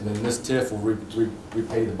 And then this TIF will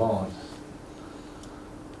repay the bond.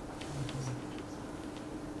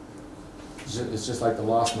 It's just like the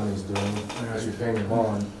lost money is doing, as you're paying your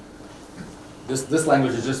bond. This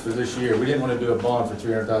language is just for this year. We didn't want to do a bond for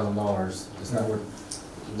 $300,000. It's not worth,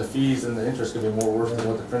 the fees and the interest could be more worth than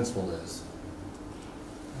what the principal is.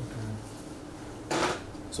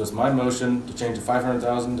 So it's my motion to change the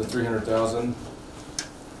 500,000 to 300,000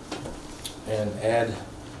 and add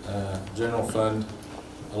general fund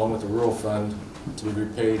along with the rural fund to be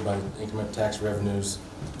repaid by increment tax revenues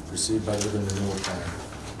received by the urban renewal plan.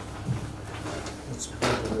 That's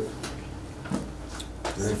perfect.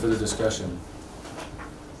 Is there any further discussion?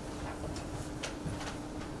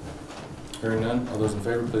 Hearing none, all those in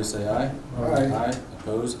favor, please say aye. Aye. Aye.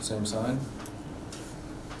 Opposed, same sign.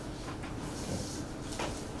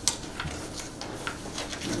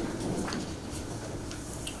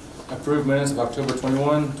 Approved minutes of October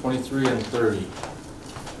 21, 23, and 30. I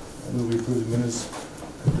move we approve the minutes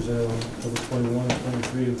presented on October 21,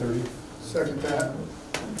 23, and 30. Second that.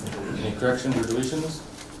 Any corrections or deletions?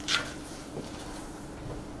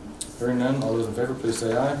 Hearing none, all those in favor, please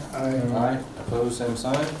say aye. Aye. Aye. Opposed, same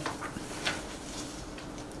sign.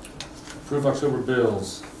 Approve October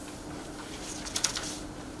bills.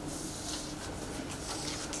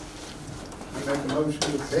 I make a motion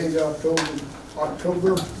to pay the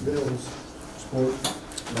October bills. Support.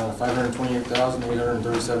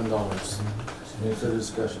 $528,837. Any further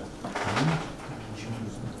discussion?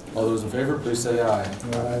 All those in favor, please say aye.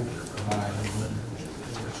 Aye. Aye.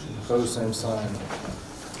 Opposed, same sign.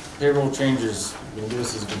 Payroll changes. You can do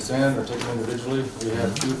this as a consent or take them individually. We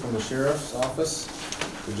have 2 from the sheriff's office,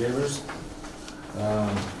 the jailers.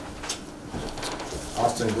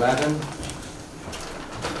 Austin Gladden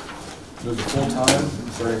moved to full-time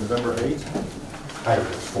starting November 8th. Hired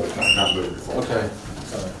as full-time, not moved to full-time. Okay,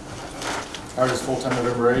 sorry. Hired as full-time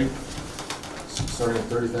November 8th, starting at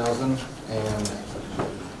 $30,000, and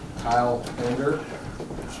Kyle Pender,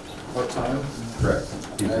 part-time. Correct.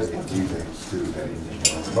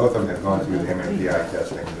 Both of them have gone through the MMPI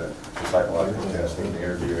testing, the psychological testing, the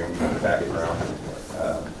interviewing, the background.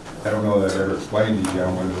 I don't know that I've ever explained to you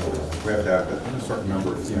gentlemen, we have to have a certain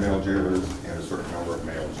number of female jailers and a certain number of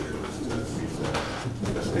male jailers to meet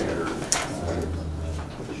the standard.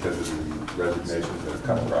 Because of the resignations that have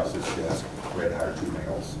come across this desk, we had to hire 2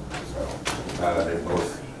 males. So they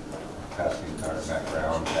both passed the entire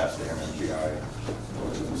background, passed the MMPI,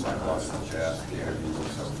 which is a psychological test, the interview,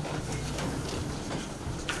 and so forth.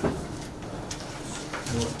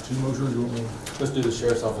 You want 2 motions, you want one? Let's do the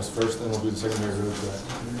sheriff's office first, then we'll do the secondary road next.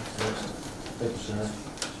 Thank you, Sheriff.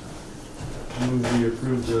 I move we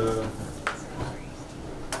approve the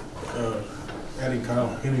adding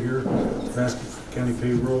Kyle Henniger to Mahaska County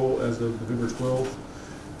payroll as of November 12th.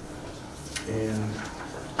 And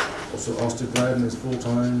also Austin Gladden is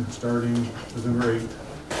full-time starting November 8th.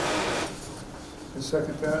 I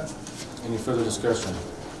second that. Any further discussion?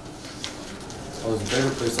 All those in favor,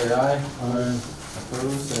 please say aye. Aye.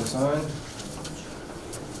 Opposed, same sign.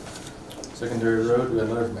 Secondary road, we had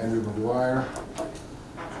a letter from Andrew McGuire.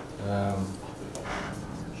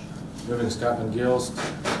 Moving Scotland Gills.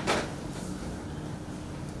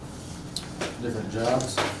 Different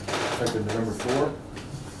jobs, effective November 4.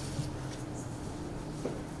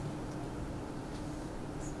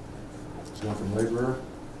 So going from laborer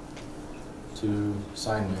to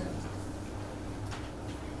sign man.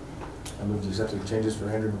 I move to accept the changes for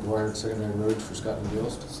Andrew McGuire at secondary roads for Scotland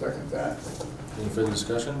Gills. Second that. Any further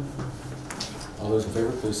discussion? All those in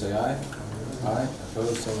favor, please say aye. Aye.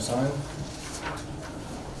 Opposed, same sign.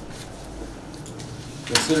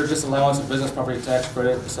 Consider disallowance of business property tax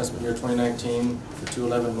credit assessment year 2019 for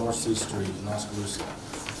 211 North C Street in Oskaloosa.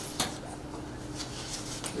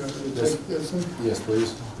 You want me to take this one? Yes,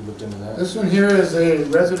 please. If you looked into that. This one here is a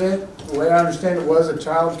resident. The way I understand it was a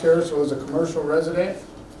child care, so it was a commercial resident.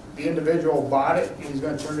 The individual bought it, and he's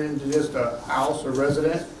gonna turn it into just a house or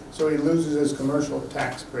resident, so he loses his commercial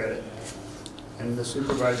tax credit. And the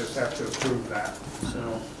supervisors have to approve that,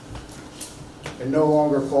 so. It no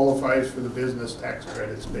longer qualifies for the business tax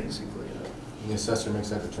credits, basically. And the assessor makes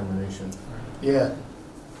that determination. Yeah,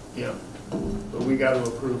 yeah, but we gotta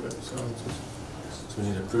approve it, so it's just. So we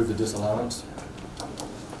need to approve the disallowance.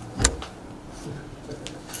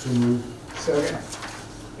 So moved. Second.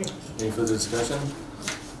 Any further discussion?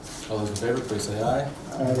 All those in favor, please say aye.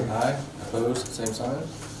 Aye. Aye. Opposed, same sign.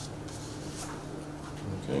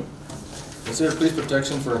 Okay. Consider police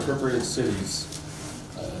protection for incorporated cities.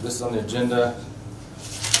 This is on the agenda.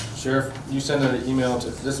 Sheriff, you sent an email to,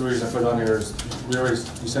 this is the reason I put it on here, is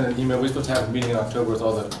you sent an email, we're supposed to have a meeting in October with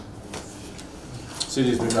all the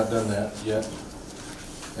cities, we've not done that yet.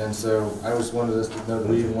 And so I just wanted us to know that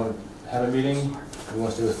we even want to have a meeting. We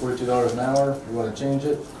want to stay with $42 an hour, we want to change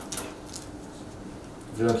it.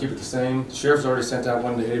 If you want to keep it the same, the sheriff's already sent out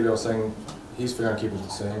one to Adriel saying he's figuring to keep it the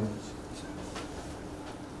same.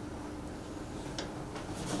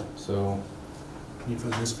 So. For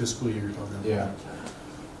this fiscal year you're talking about? Yeah.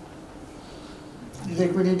 You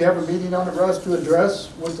think we need to have a meeting on it, Russ, to address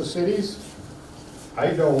with the cities?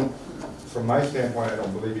 I don't, from my standpoint, I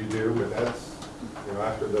don't believe you do, but that's, you know,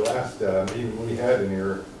 after the last meeting we had in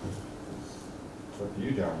here, it's up to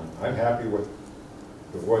you, gentlemen. I'm happy with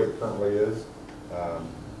the way it currently is.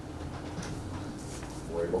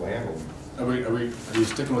 We're able to handle them. Are you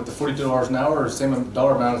sticking with the $42 an hour or the same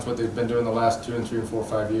dollar amount as what they've been doing the last 2 and 3 and 4 or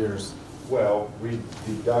 5 years? Well, we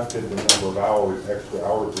deducted the number of hours, extra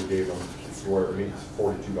hours we gave them, to where it meets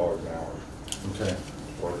 $42 an hour. Okay.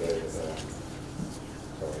 For the,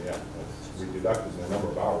 so yeah, we deducted the number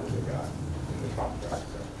of hours they got in the contract.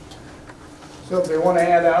 So if they want to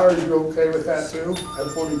add hours, you're okay with that too, at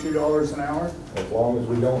 $42 an hour? As long as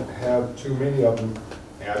we don't have too many of them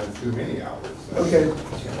adding too many hours. Okay.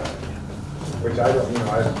 Which I don't, you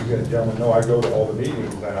know, as you guys gentlemen know, I go to all the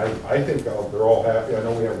meetings, and I think they're all happy. I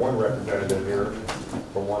know we have one representative here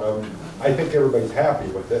from one of them. I think everybody's happy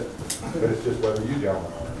with it, but it's just whether you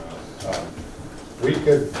gentlemen are or not. We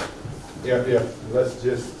could, if let's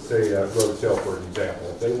just say Road Hill, for example,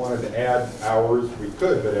 if they wanted to add hours, we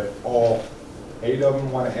could, but if all 8 of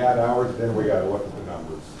them want to add hours, then we got to look at the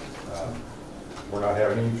numbers. We're not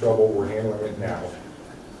having any trouble. We're handling it now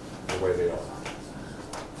the way they are.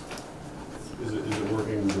 Is it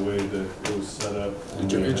working the way that it was set up?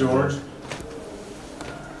 Hey, George?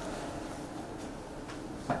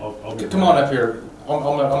 I'll be Come on up here.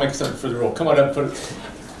 I'll make something for the rule. Come on up, put it.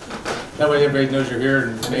 That way everybody knows you're here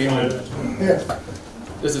and your name. Yeah.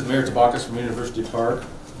 This is Mayor Tabakis from University Park.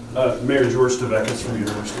 Mayor George Tabakis from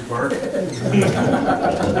University Park.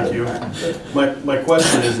 Thank you. My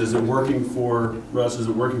question is it working for, Russ, is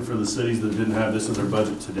it working for the cities that didn't have this in their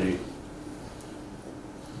budget to date?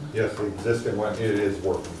 Yes, the existing one, it is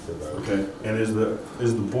working for those. Okay, and is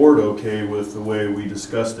the board okay with the way we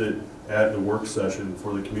discussed it at the work session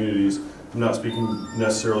for the communities? I'm not speaking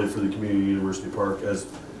necessarily for the community University Park, as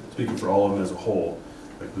speaking for all of them as a whole,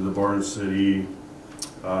 like the Barnes City,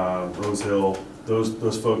 Rose Hill,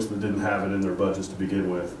 those folks that didn't have it in their budgets to begin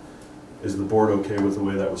with. Is the board okay with the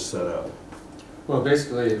way that was set up? Well,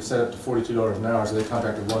 basically, it's set up to $42 an hour, so they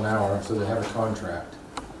contracted 1 hour, so they have a contract.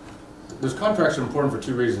 Those contracts are important for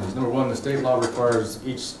 2 reasons. Number one, the state law requires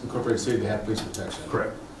each incorporated city to have police protection.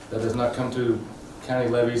 Correct. That does not come to county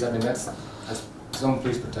levies. I mean, that's its own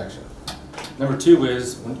police protection. Number two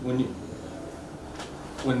is, when you,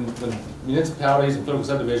 when municipalities and political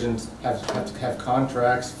subdivisions have to have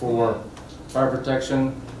contracts for fire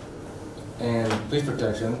protection and police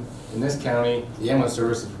protection, in this county, the ambulance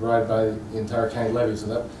service is provided by the entire county levy, so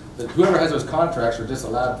that whoever has those contracts are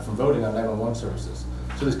disallowed from voting on 911 services.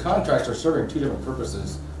 So these contracts are serving two different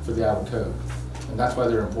purposes for the Iowa Code, and that's why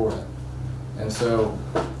they're important. And so,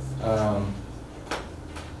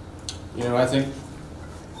 you know, I think,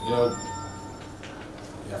 you know,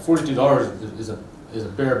 yeah, $42 is a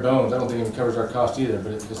bare bones. I don't think it even covers our cost either,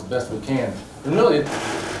 but it's the best we can. And really,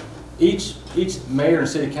 each mayor and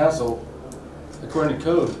city council, according to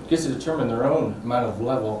code, gets to determine their own amount of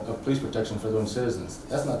level of police protection for their own citizens.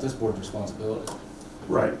 That's not this board's responsibility.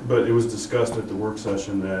 Right, but it was discussed at the work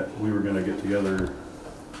session that we were gonna get together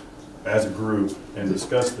as a group and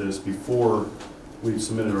discuss this before we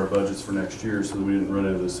submitted our budgets for next year so that we didn't run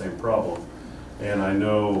into the same problem. And I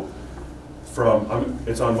know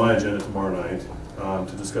it's on my agenda tomorrow night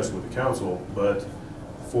to discuss it with the council, but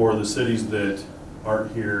for the cities that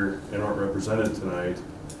aren't here and aren't represented tonight,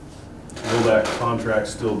 will that contract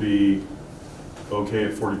still be okay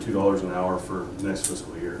at $42 an hour for next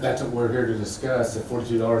fiscal year? That's what we're here to discuss. If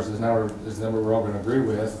 $42 is the number we're all going to agree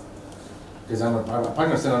with, because I'm probably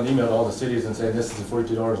going to send out an email to all the cities and say this is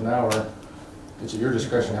 $42 an hour. It's at your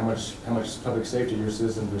discretion how much public safety your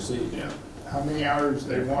citizens receive. Yeah. How many hours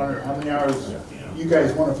they want, or how many hours you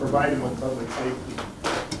guys want to provide them with public safety.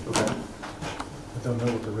 Okay. I don't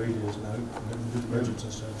know what the rate is now, do the budgets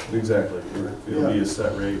and stuff. Exactly. It'll be a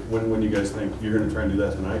set rate. When you guys think you're going to try and do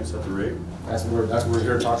that tonight, set the rate? That's what we're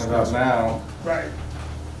here talking about now. Right.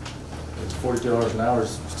 It's $42 an hour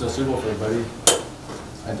is still suitable for everybody.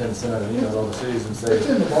 I didn't send out an email to all the cities and say. It's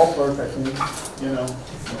in the ballpark, I think, you know.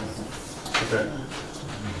 Okay.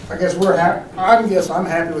 I guess I'm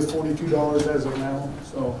happy with $42 as of now,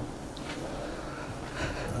 so.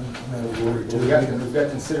 We've got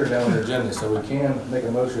consider down on the agenda, so we can make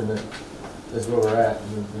a motion that is where we're at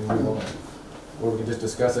and move on. Or we can just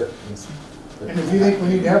discuss it. And if you think we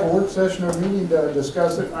need to have a work session or meeting to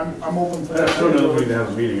discuss it, I'm open for that. I don't know that we need to have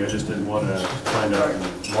a meeting. I just didn't want to find out in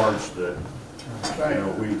March that, you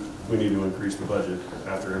know, we need to increase the budget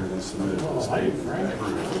after everything's submitted to the state and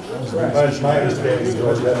approved. My understanding is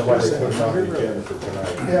that's why they put it on the agenda for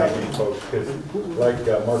tonight. Maybe folks, because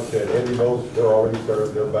like Mark said, Eddie knows they're already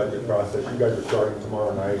started their budget process. You guys are starting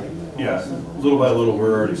tomorrow night. Yeah, little by little,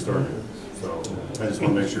 we're already starting. So I just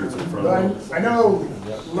want to make sure it's in front of them. I know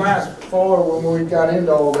last fall when we got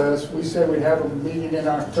into all this, we said we'd have a meeting in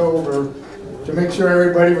October to make sure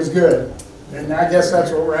everybody was good. And I guess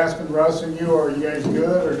that's what we're asking Russ and you. Are you guys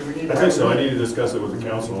good, or do we need to? I think so. I need to discuss it with the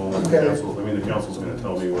council. And the council's going to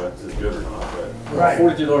tell me what is good or not. But right.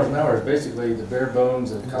 $42 an hour is basically the bare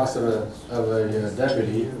bones of the cost of a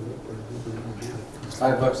deputy. It's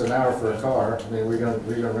 $5 an hour for a car. I mean, we're gonna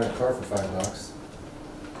rent a car for $5.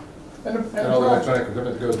 And all the electronic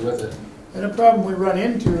equipment that goes with it. And the problem we run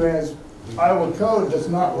into is Iowa code does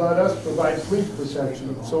not let us provide police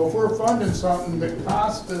protection. So if we're funding something that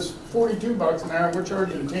costs us $42 an hour, we're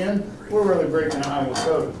charging 10, we're really breaking Iowa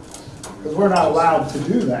code. Because we're not allowed to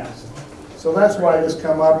do that. So that's why this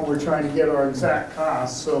come up and we're trying to get our exact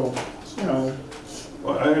costs. So, you know.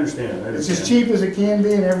 Well, I understand. It's as cheap as it can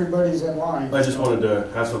be and everybody's in line. I just wanted to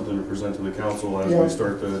have something to present to the council as we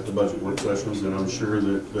start the budget work sessions, and I'm sure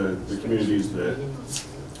that the communities that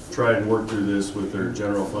try and work through this with their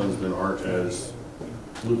general funds that aren't as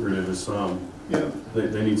lucrative as some,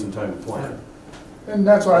 they need some time to plan. And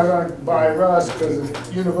that's why I run by Russ, because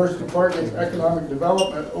if University Park Economic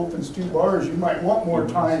Development opens 2 bars, you might want more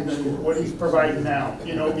time than what he's providing now,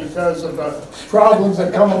 you know, because of the problems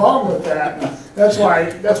that come along with that. And that's why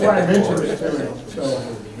I mentioned it to him,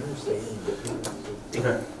 so.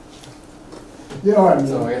 Okay. You know what I mean?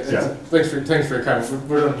 So thanks for your comment.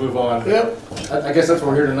 We're going to move on. Yep. I guess that's what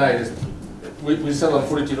we're here tonight. Is we settled on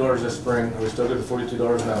 $42 this spring. Are we still good with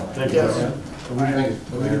 $42 an hour? Thank you. Yes. We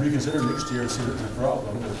can reconsider next year and see what's the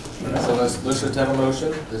problem. So let's just have a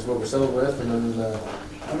motion. This is what we're settled with, and then.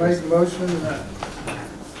 I make a motion that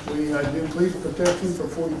we do police protection for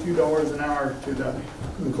 $42 an hour to the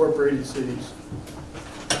incorporated cities.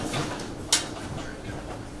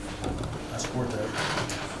 I support that.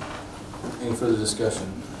 Any further discussion?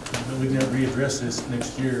 We can readdress this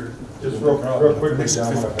next year. Just real quickly, Next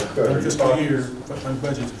John, if I could. fiscal year, on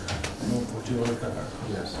budget.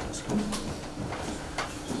 Yes.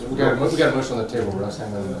 We got a motion on the table, Russ.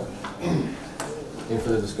 Hang on a minute. Any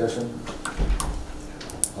further discussion?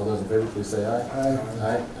 All those in favor, please say aye. Aye.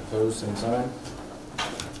 Aye. Opposed, same sign.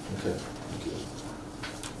 Okay.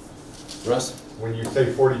 Russ? When you say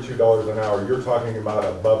 $42 an hour, you're talking about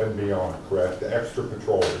above and beyond, correct? The extra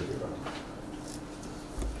patrol you're doing.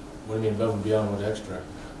 What do you mean above and beyond what extra?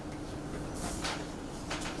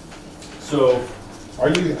 So, Are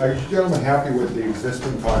you gentlemen happy with the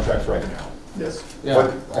existing contracts right now? Yes.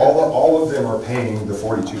 But all of them are paying the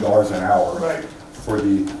 $42 an hour. Right. For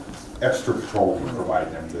the extra patrol we provide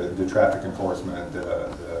them, the traffic enforcement, the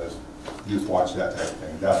youth watch, that type of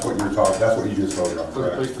thing. That's what you're talking, that's what you just voted on, For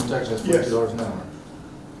the correct? police protection, it's Yes. $42 an hour.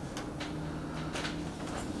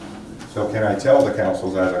 So can I tell the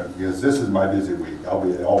councils, because this is my busy week, I'll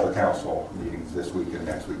be at all the council meetings this week and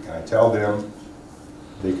next week. Can I tell them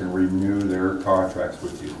they can renew their contracts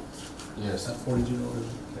with you? Yes. At $42.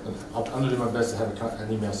 I'm gonna do my best to have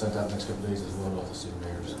an email sent out the next couple of days as well to all the city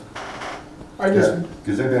mayors.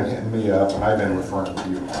 Because they've been hitting me up and I've been referring to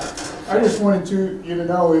you, Mark. I just wanted you to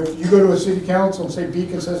know, if you go to a city council and say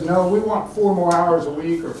Beacon says, no, we want 4 more hours a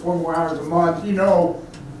week or 4 more hours a month, you know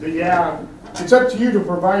that, yeah, it's up to you to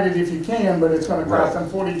provide it if you can, but it's gonna cost them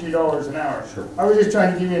 $42 an hour. Sure. I was just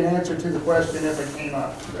trying to give you an answer to the question if it came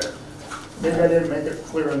up. Right. Maybe I didn't make it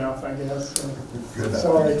clear enough, I guess. So, Good.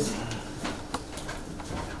 sorry.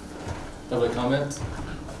 Public comments?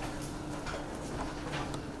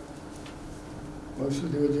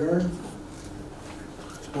 Motion to adjourn?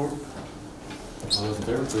 Support. All those in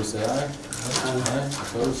favor, please say aye. Aye.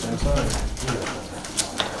 Opposed, same sign.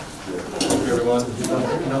 Thank you, everyone.